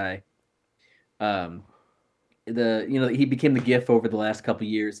shirt guy. He became the GIF over the last couple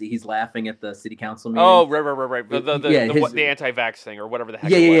of years. He's laughing at the city council meeting. Oh, right. The anti-vax thing or whatever the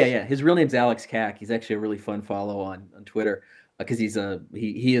heck. Yeah. His real name's Alex Kack. He's actually a really fun follow on Twitter because he is an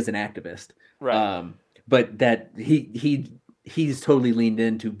activist. Right. But that he's totally leaned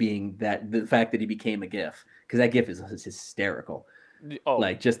into being the fact that he became a GIF because that GIF is hysterical. Oh,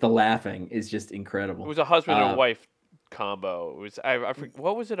 like just the laughing is just incredible. It was a husband and wife combo. It was I forget,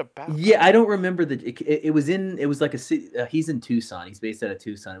 what was it about? Yeah, I don't remember it was like a city. He's in Tucson. He's based out of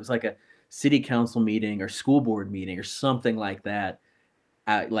Tucson. It was like a city council meeting or school board meeting or something like that.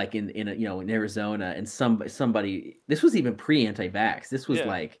 Like in Arizona, and somebody. This was even pre anti-vax. This was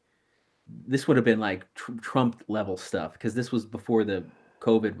this would have been like Trump level stuff because this was before the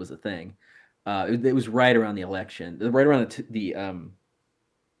COVID was a thing. It was right around the election, right around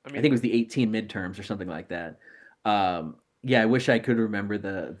I think it was the 18 midterms or something like that. I wish I could remember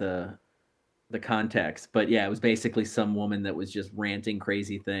the context, but yeah, it was basically some woman that was just ranting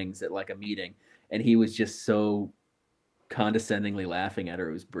crazy things at like a meeting, and he was just so condescendingly laughing at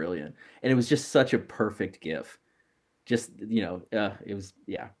her. It was brilliant, and it was just such a perfect GIF. Just it was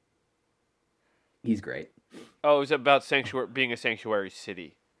he's great. Oh, it was about being a sanctuary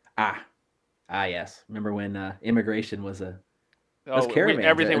city. Yes. Remember when immigration was a those caravans?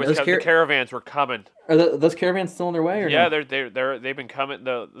 Everything was the caravans were coming. Are those caravans still on their way? Or yeah, no? they've been coming.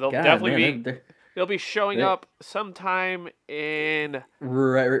 They'll definitely be. They'll be showing up sometime in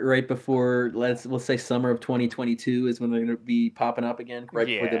right before we'll say summer of 2022 is when they're going to be popping up again. Right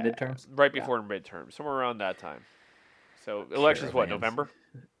before the midterms. Right before midterms, somewhere around that time. So elections what, November?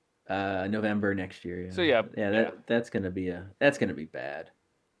 November next year. Yeah. So that's gonna be bad.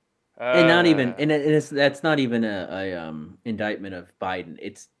 And not even that's not even a indictment of Biden.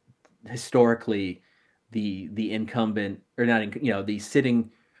 It's historically the incumbent or not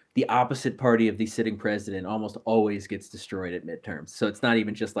the opposite party of the sitting president almost always gets destroyed at midterms. So it's not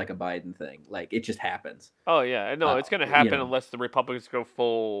even just like a Biden thing. Like it just happens. Oh yeah, no, it's going to happen unless the Republicans go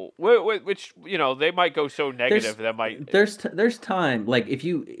full. Which they might go so negative that might. There's time. Like if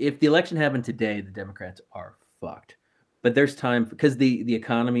the election happened today, the Democrats are fucked. but there's time because the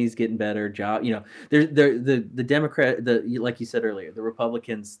economy is getting better. Job, the Democrat, like you said earlier, the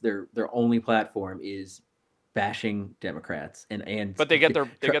Republicans, their only platform is bashing Democrats and But they get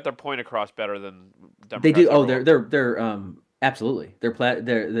their point across better than they Democrats do. Oh, ever will. they're absolutely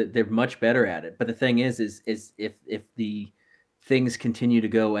they're much better at it. But the thing is if the things continue to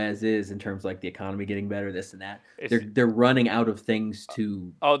go as is in terms of like the economy getting better, this and that, they're running out of things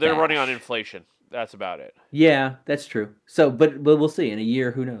to. Oh, they're running on bash. inflation. That's about it. Yeah, that's true. So, but we'll see in a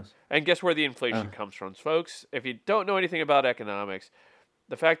year. Who knows? And guess where the inflation comes from, folks? If you don't know anything about economics,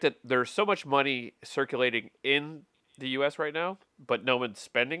 the fact that there's so much money circulating in the U.S. right now, but no one's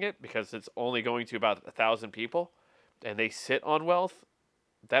spending it because it's only going to about 1,000 people, and they sit on wealth.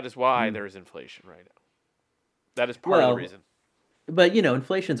 That is why there is inflation right now. That is part of the reason. But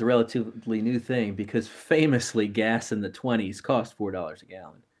inflation's a relatively new thing because famously, gas in the 20s cost $4 a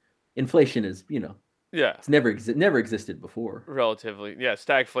gallon. Inflation is, yeah, it's never existed before. Relatively, yeah.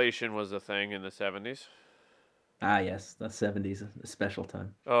 Stagflation was a thing in the 70s. Ah, yes, the 70s, a special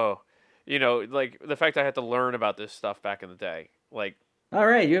time. Oh, like the fact I had to learn about this stuff back in the day, like. All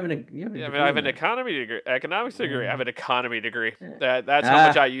right, you have I have an economics degree. I have an economy degree. That's how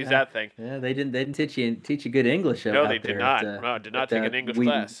much I use that thing. Yeah, they didn't teach you good English. No, they did not. No, did not take an English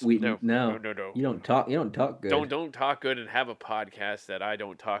class. No. You don't talk good. Don't talk good and have a podcast that I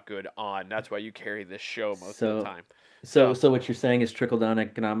don't talk good on. That's why you carry this show most of the time. So what you're saying is trickle down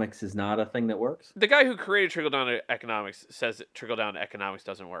economics is not a thing that works? The guy who created trickle down economics says that trickle down economics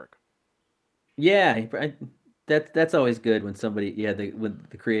doesn't work. Yeah, that's always good when somebody, when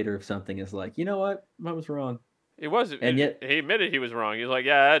the creator of something is like, you know what, I was wrong. It was, and yet he admitted he was wrong. He was like,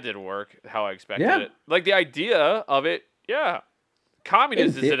 yeah, that didn't work how I expected it. Like the idea of it, yeah,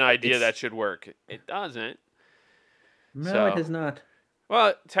 communism is an idea that should work. It doesn't. No, it does not.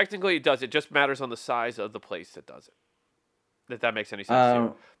 Well, technically it does. It just matters on the size of the place that does it. If that makes any sense to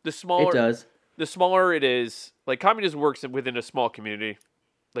you. The smaller it does. The smaller it is, like communism works within a small community,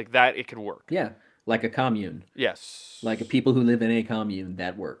 like that it can work. Yeah. Like a commune. Yes. Like people who live in a commune,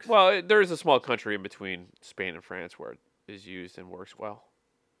 that works. Well, there is a small country in between Spain and France where it is used and works well.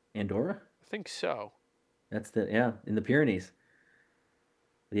 Andorra? I think so. That's in the Pyrenees.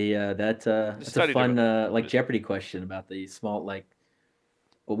 That's a fun like Jeopardy question about the small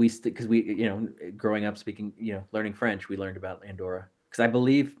because we growing up speaking learning French, we learned about Andorra because I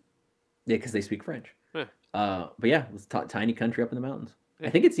believe because they speak French. Yeah. But yeah, it's a tiny country up in the mountains. Yeah.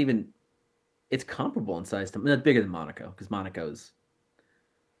 I think it's comparable in size to bigger than Monaco because Monaco is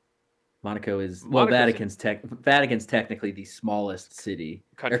Vatican's technically the smallest city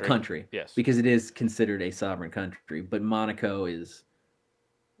or country. Yes. Because it is considered a sovereign country, but Monaco is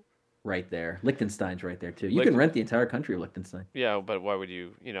right there. Liechtenstein's right there too. You can rent the entire country of Liechtenstein. Yeah, but why would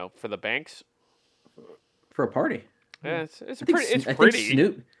you, for the banks? For a party. Yeah, it's pretty.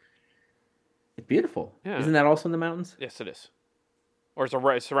 It's beautiful. Yeah. Isn't that also in the mountains? Yes, it is. Or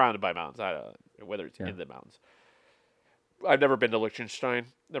it's surrounded by mountains. I don't know whether it's in the mountains. I've never been to Liechtenstein.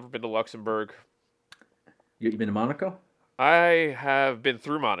 Never been to Luxembourg. You've been to Monaco? I have been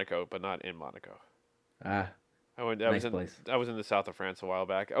through Monaco, but not in Monaco. Nice place. I was in the south of France a while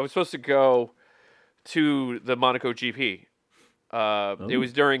back. I was supposed to go to the Monaco GP. It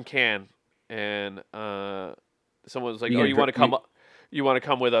was during Cannes, and someone was like, "Oh, you want to come? You want to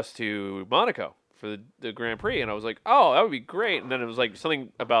come with us to Monaco for the Grand Prix?" And I was like, "Oh, that would be great." And then it was like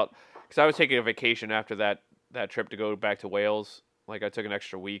something about because I was taking a vacation after that trip to go back to Wales. Like I took an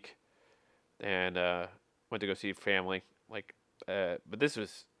extra week, and went to go see family. But this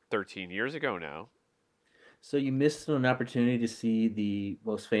was 13 years ago now. So you missed an opportunity to see the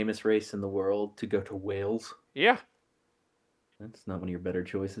most famous race in the world to go to Wales? Yeah. That's not one of your better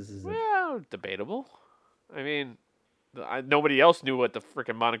choices, is it? Well, debatable. I mean, nobody else knew what the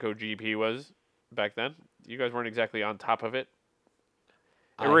freaking Monaco GP was back then. You guys weren't exactly on top of it.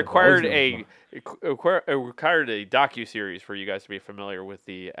 It required a docu-series for you guys to be familiar with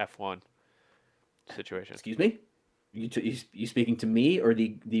the F1 situation. Excuse me? You speaking to me or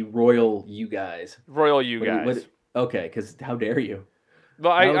the royal you guys? Royal you guys. Okay, because how dare you?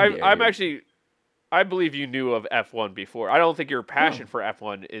 Well, I believe you knew of F1 before. I don't think your passion for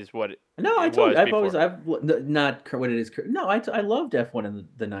F1 is what. No, I told you. I've not what it is. No, I loved F1 in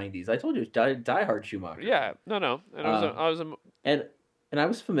the 90s. I told you, diehard Schumacher. Yeah, no, and and I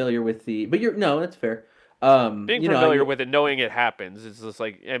was familiar with but that's fair. Being familiar with it, knowing it happens, it's just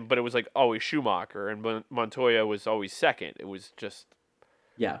like, but it was like always Schumacher, and Montoya was always second. It was just,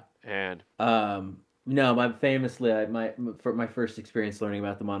 and no, for my first experience learning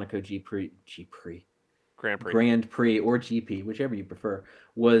about the Monaco Grand Prix or GP, whichever you prefer,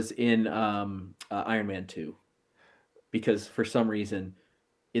 was in Iron Man 2. because for some reason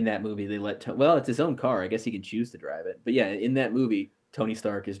in that movie they well, it's his own car. I guess he can choose to drive it. But yeah, in that movie, Tony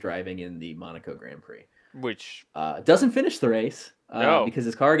Stark is driving in the Monaco Grand Prix. Which Doesn't finish the race no, because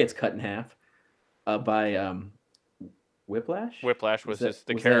his car gets cut in half by Whiplash. Whiplash was the was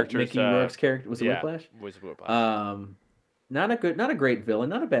character's that Mickey Rourke's character? Was it yeah, Whiplash? was Whiplash. Not a great villain,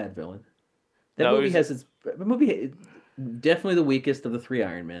 not a bad villain. That No, movie has its definitely the weakest of the three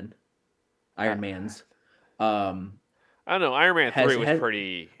Iron Mans. I don't know. Iron Man 3 was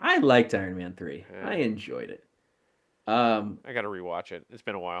pretty. I liked Iron Man 3. Yeah. I enjoyed it. I got to rewatch it. It's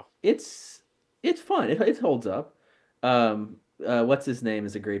been a while. It's fun. It holds up. What's his name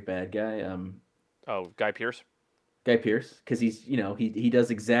is a great bad guy. Guy Pearce. Guy Pearce, because he's he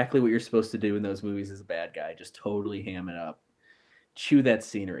does exactly what you're supposed to do in those movies as a bad guy, just totally ham it up, chew that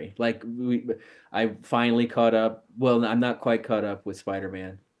scenery. Like I finally caught up. Well, I'm not quite caught up with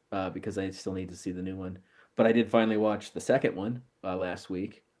Spider-Man because I still need to see the new one. But I did finally watch the second one last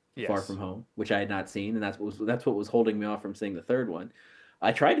week, yes. Far From Home, which I had not seen, and that's what was holding me off from seeing the third one.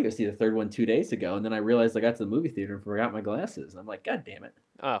 I tried to go see the third one 2 days ago, and then I realized I got to the movie theater and forgot my glasses. I'm like, God damn it!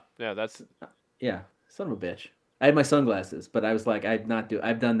 Oh yeah, that's yeah, son of a bitch. I had my sunglasses, but I was like, I've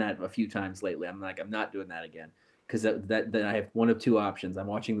done that a few times lately. I'm like, I'm not doing that again because that I have one of two options. I'm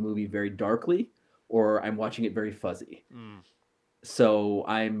watching the movie very darkly, or I'm watching it very fuzzy. So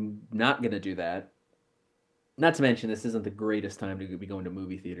I'm not gonna do that. Not to mention, this isn't the greatest time to be going to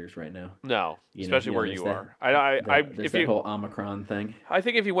movie theaters right now. No, especially where you are. There's that whole Omicron thing. I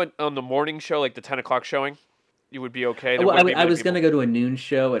think if you went on the morning show, like the 10 o'clock showing, you would be okay. Well, I was going to go to a noon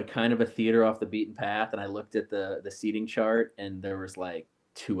show at kind of a theater off the beaten path, and I looked at the seating chart, and there was like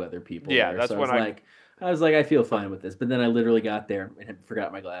two other people. Yeah, there. that's so when I was like, I feel fine with this. But then I literally got there and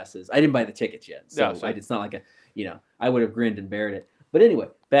forgot my glasses. I didn't buy the tickets yet, so it's not like I would have grinned and bared it. But anyway,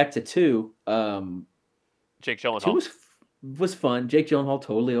 back to 2. Jake Gyllenhaal. 2 was fun. Jake Gyllenhaal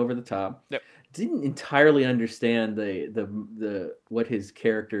totally over the top. Yep. Didn't entirely understand the what his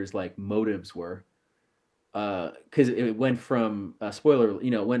character's like motives were. Because it went from spoiler,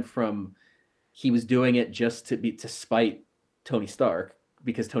 it went from he was doing it just to spite Tony Stark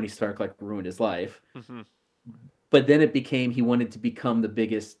because Tony Stark like ruined his life. Mm-hmm. But then it became he wanted to become the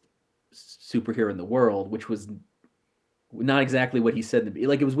biggest superhero in the world, which was not exactly what he said.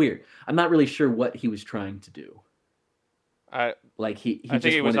 Like it was weird. I'm not really sure what he was trying to do. He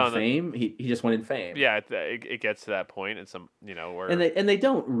just wanted fame. He just wanted fame. Yeah, it gets to that point, and some where and they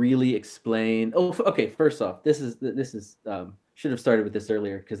don't really explain. Oh, okay. First off, this is should have started with this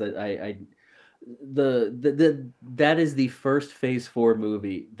earlier because that is the first Phase 4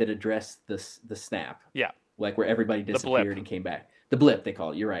 movie that addressed the snap. Yeah, like where everybody disappeared and came back. The blip they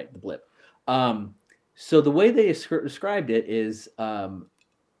call it. You're right, the blip. So the way they described it is.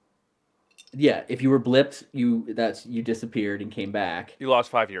 Yeah, if you were blipped, you disappeared and came back. You lost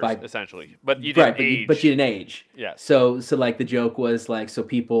 5 years essentially, but you didn't age. But you didn't age. Yeah. So like the joke was like, so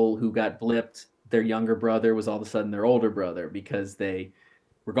people who got blipped, their younger brother was all of a sudden their older brother because they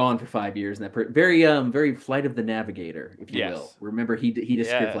were gone for 5 years, and that very Flight of the Navigator, if you will. Remember he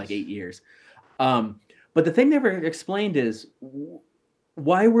disappeared for like 8 years. But the thing never explained is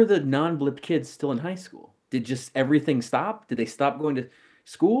why were the non-blipped kids still in high school? Did just everything stop? Did they stop going to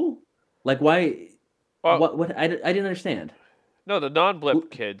school? Like why? What? I didn't understand. No, the non-blip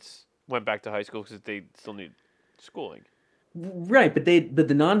kids went back to high school because they still need schooling. Right, but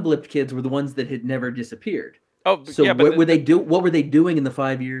the non-blipped kids were the ones that had never disappeared. Oh, so yeah, what were they doing in the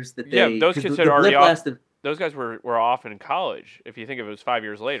 5 years that they? Yeah, those kids had already off. Those guys were off in college. If you think of it was 5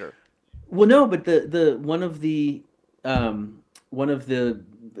 years later. Well, no, but one of the that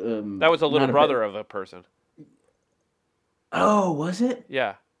was a little brother of a person. Oh, was it?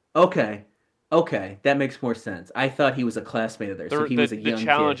 Yeah. Okay, that makes more sense. I thought he was a classmate of theirs, so he was a young kid. The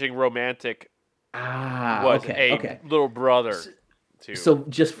challenging romantic was a little brother. So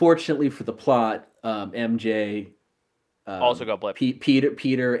just fortunately for the plot, MJ also got blipped.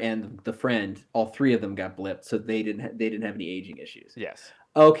 Peter and the friend, all three of them got blipped, so they didn't have any aging issues. Yes.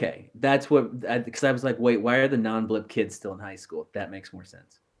 Okay, that's what because I was like, wait, why are the non-blip kids still in high school? That makes more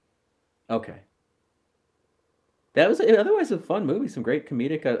sense. Okay. That was otherwise a fun movie. Some great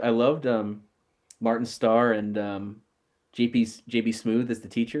comedic. I loved Martin Starr and JB Smoove as the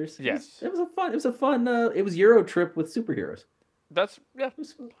teachers. Yes, it was a fun. It was Euro Trip with superheroes. That's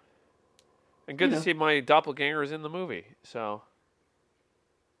and good to see my doppelganger is in the movie. So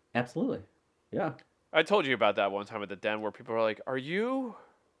absolutely, yeah. I told you about that one time at the Den where people were like, "Are you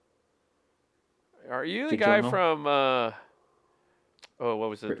the guy from what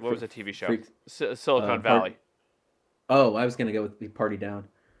was the TV show? Silicon Valley." Oh, I was gonna go with Party Down.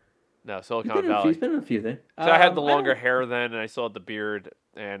 No, Silicon Valley. He's been in a few things. So I had the longer hair then, and I still had the beard,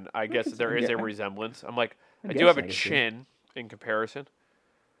 and I guess there is a I resemblance. I'm like, I do guess have I a can see it. chin in comparison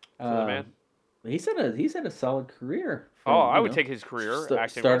to the man. He's had a solid career. Oh, I would take his career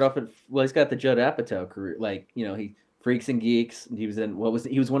acting. Start off at he's got the Judd Apatow career. Like, he Freaks and Geeks. He was in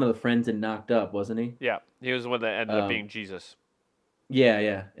he was one of the friends in Knocked Up, wasn't he? Yeah, he was the one that ended up being Jesus.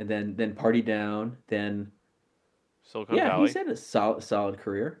 Yeah, and then Party Down, then Silicon Valley. He's had a solid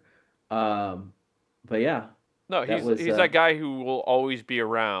career. But yeah. No, he's that guy who will always be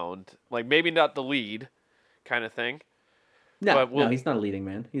around. Like, maybe not the lead kind of thing. No, he's not a leading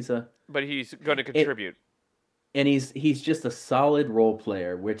man. But he's going to contribute. And he's just a solid role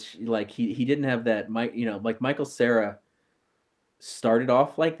player, which, like, he didn't have that, like Michael Cera started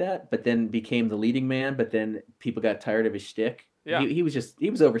off like that, but then became the leading man, but then people got tired of his shtick. Yeah. He was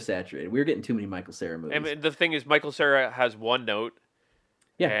oversaturated. We were getting too many Michael Cera movies. And the thing is, Michael Cera has one note.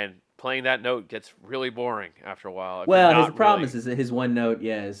 Yeah. And playing that note gets really boring after a while. Well, his problem is his one note,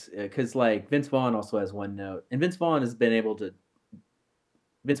 is because, like, Vince Vaughn also has one note, and Vince Vaughn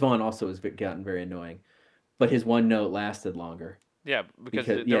also has gotten very annoying, but his one note lasted longer. Yeah, because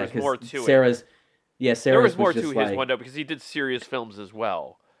there was more to it. There was more to his one note because he did serious films as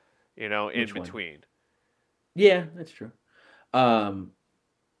well, in between. Yeah, that's true.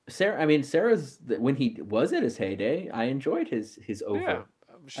 Cera's, when he was at his heyday, I enjoyed his over. Yeah.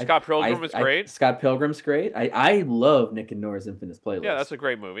 Scott Pilgrim was great. Scott Pilgrim's great. I love Nick and Nora's Infamous Playlist. Yeah, that's a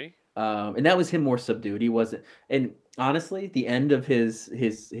great movie. And that was him more subdued. He wasn't. And honestly, the end of his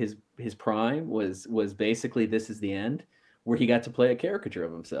prime was basically This Is the End, where he got to play a caricature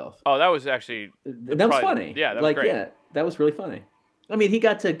of himself. Oh, that was actually that was funny. Yeah, that was great. Yeah, that was really funny. I mean, he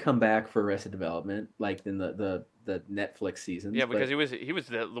got to come back for Arrested Development, like in the Netflix seasons. Yeah, because he was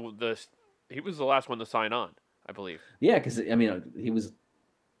the last one to sign on, I believe. Yeah, because he was,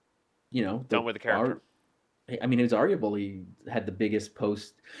 done with the character. He was arguably had the biggest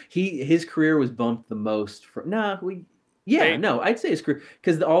post. His career was bumped the most from. I'd say his career,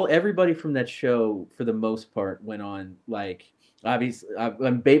 because everybody from that show for the most part went on, like, obviously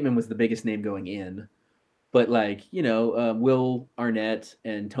Bateman was the biggest name going in. But, like, Will Arnett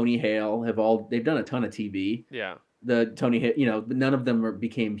and Tony Hale they've done a ton of TV. Yeah. The Tony Hale, but none of them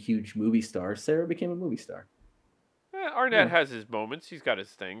became huge movie stars. Sarah became a movie star. Arnett has his moments. He's got his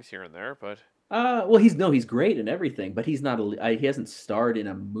things here and there, but. He's great in everything, but he's not he hasn't starred in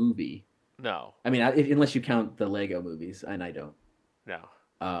a movie. No. I mean, unless you count the Lego movies, and I don't. No.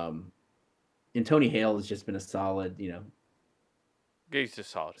 And Tony Hale has just been a solid, He's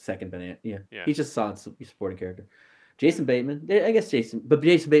just solid. Second banana. Yeah. Yeah. He's just a solid supporting character. Jason Bateman, I guess Jason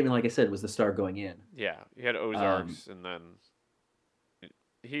Bateman, like I said, was the star going in. Yeah. He had Ozarks, and then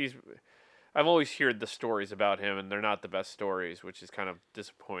I've always heard the stories about him, and they're not the best stories, which is kind of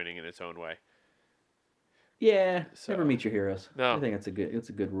disappointing in its own way. Yeah. Never meet your heroes. No. I think it's a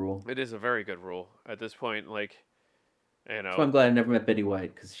good rule. It is a very good rule at this point. Like, That's why I'm glad I never met Betty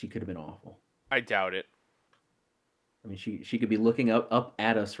White, because she could have been awful. I doubt it. I mean, she could be looking up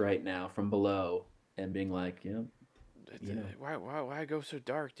at us right now from below and being like, Why go so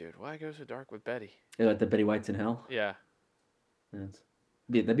dark, dude? Why go so dark with Betty? Like the Betty White's in hell? Yeah.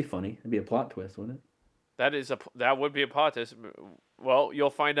 That'd be funny. It'd be a plot twist, wouldn't it? That would be a plot twist. Well,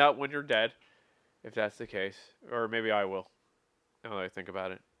 you'll find out when you're dead, if that's the case. Or maybe I will, now that I think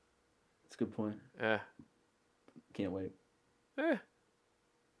about it. That's a good point. Yeah. Can't wait.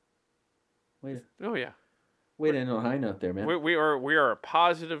 Wait. Oh, yeah. Wait, in on a high note there, man. We are a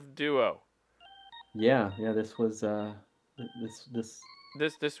positive duo. Yeah. This was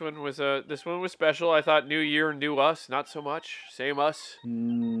This one was special. I thought new year, new us. Not so much. Same us.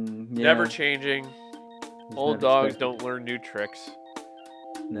 Never changing. Old dogs don't learn new tricks.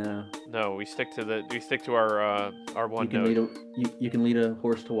 No, we stick to our one note. You can lead a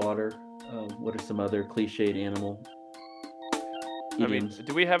horse to water. What are some other cliched animal idioms? I mean,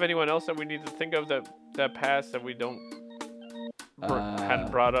 do we have anyone else that we need to think of that passed that we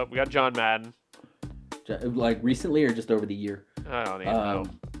hadn't brought up? We got John Madden. Like recently or just over the year? I don't even know.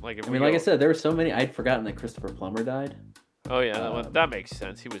 Like I said, there were so many. I'd forgotten that Christopher Plummer died. Oh yeah, that makes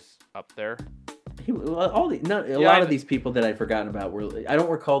sense. He was up there. A lot of these people that I'd forgotten about were. I don't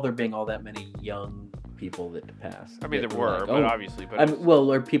recall there being all that many young people that passed. I mean, there were, like, but obviously, but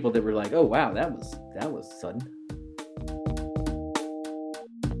or people that were like, "Oh wow, that was sudden."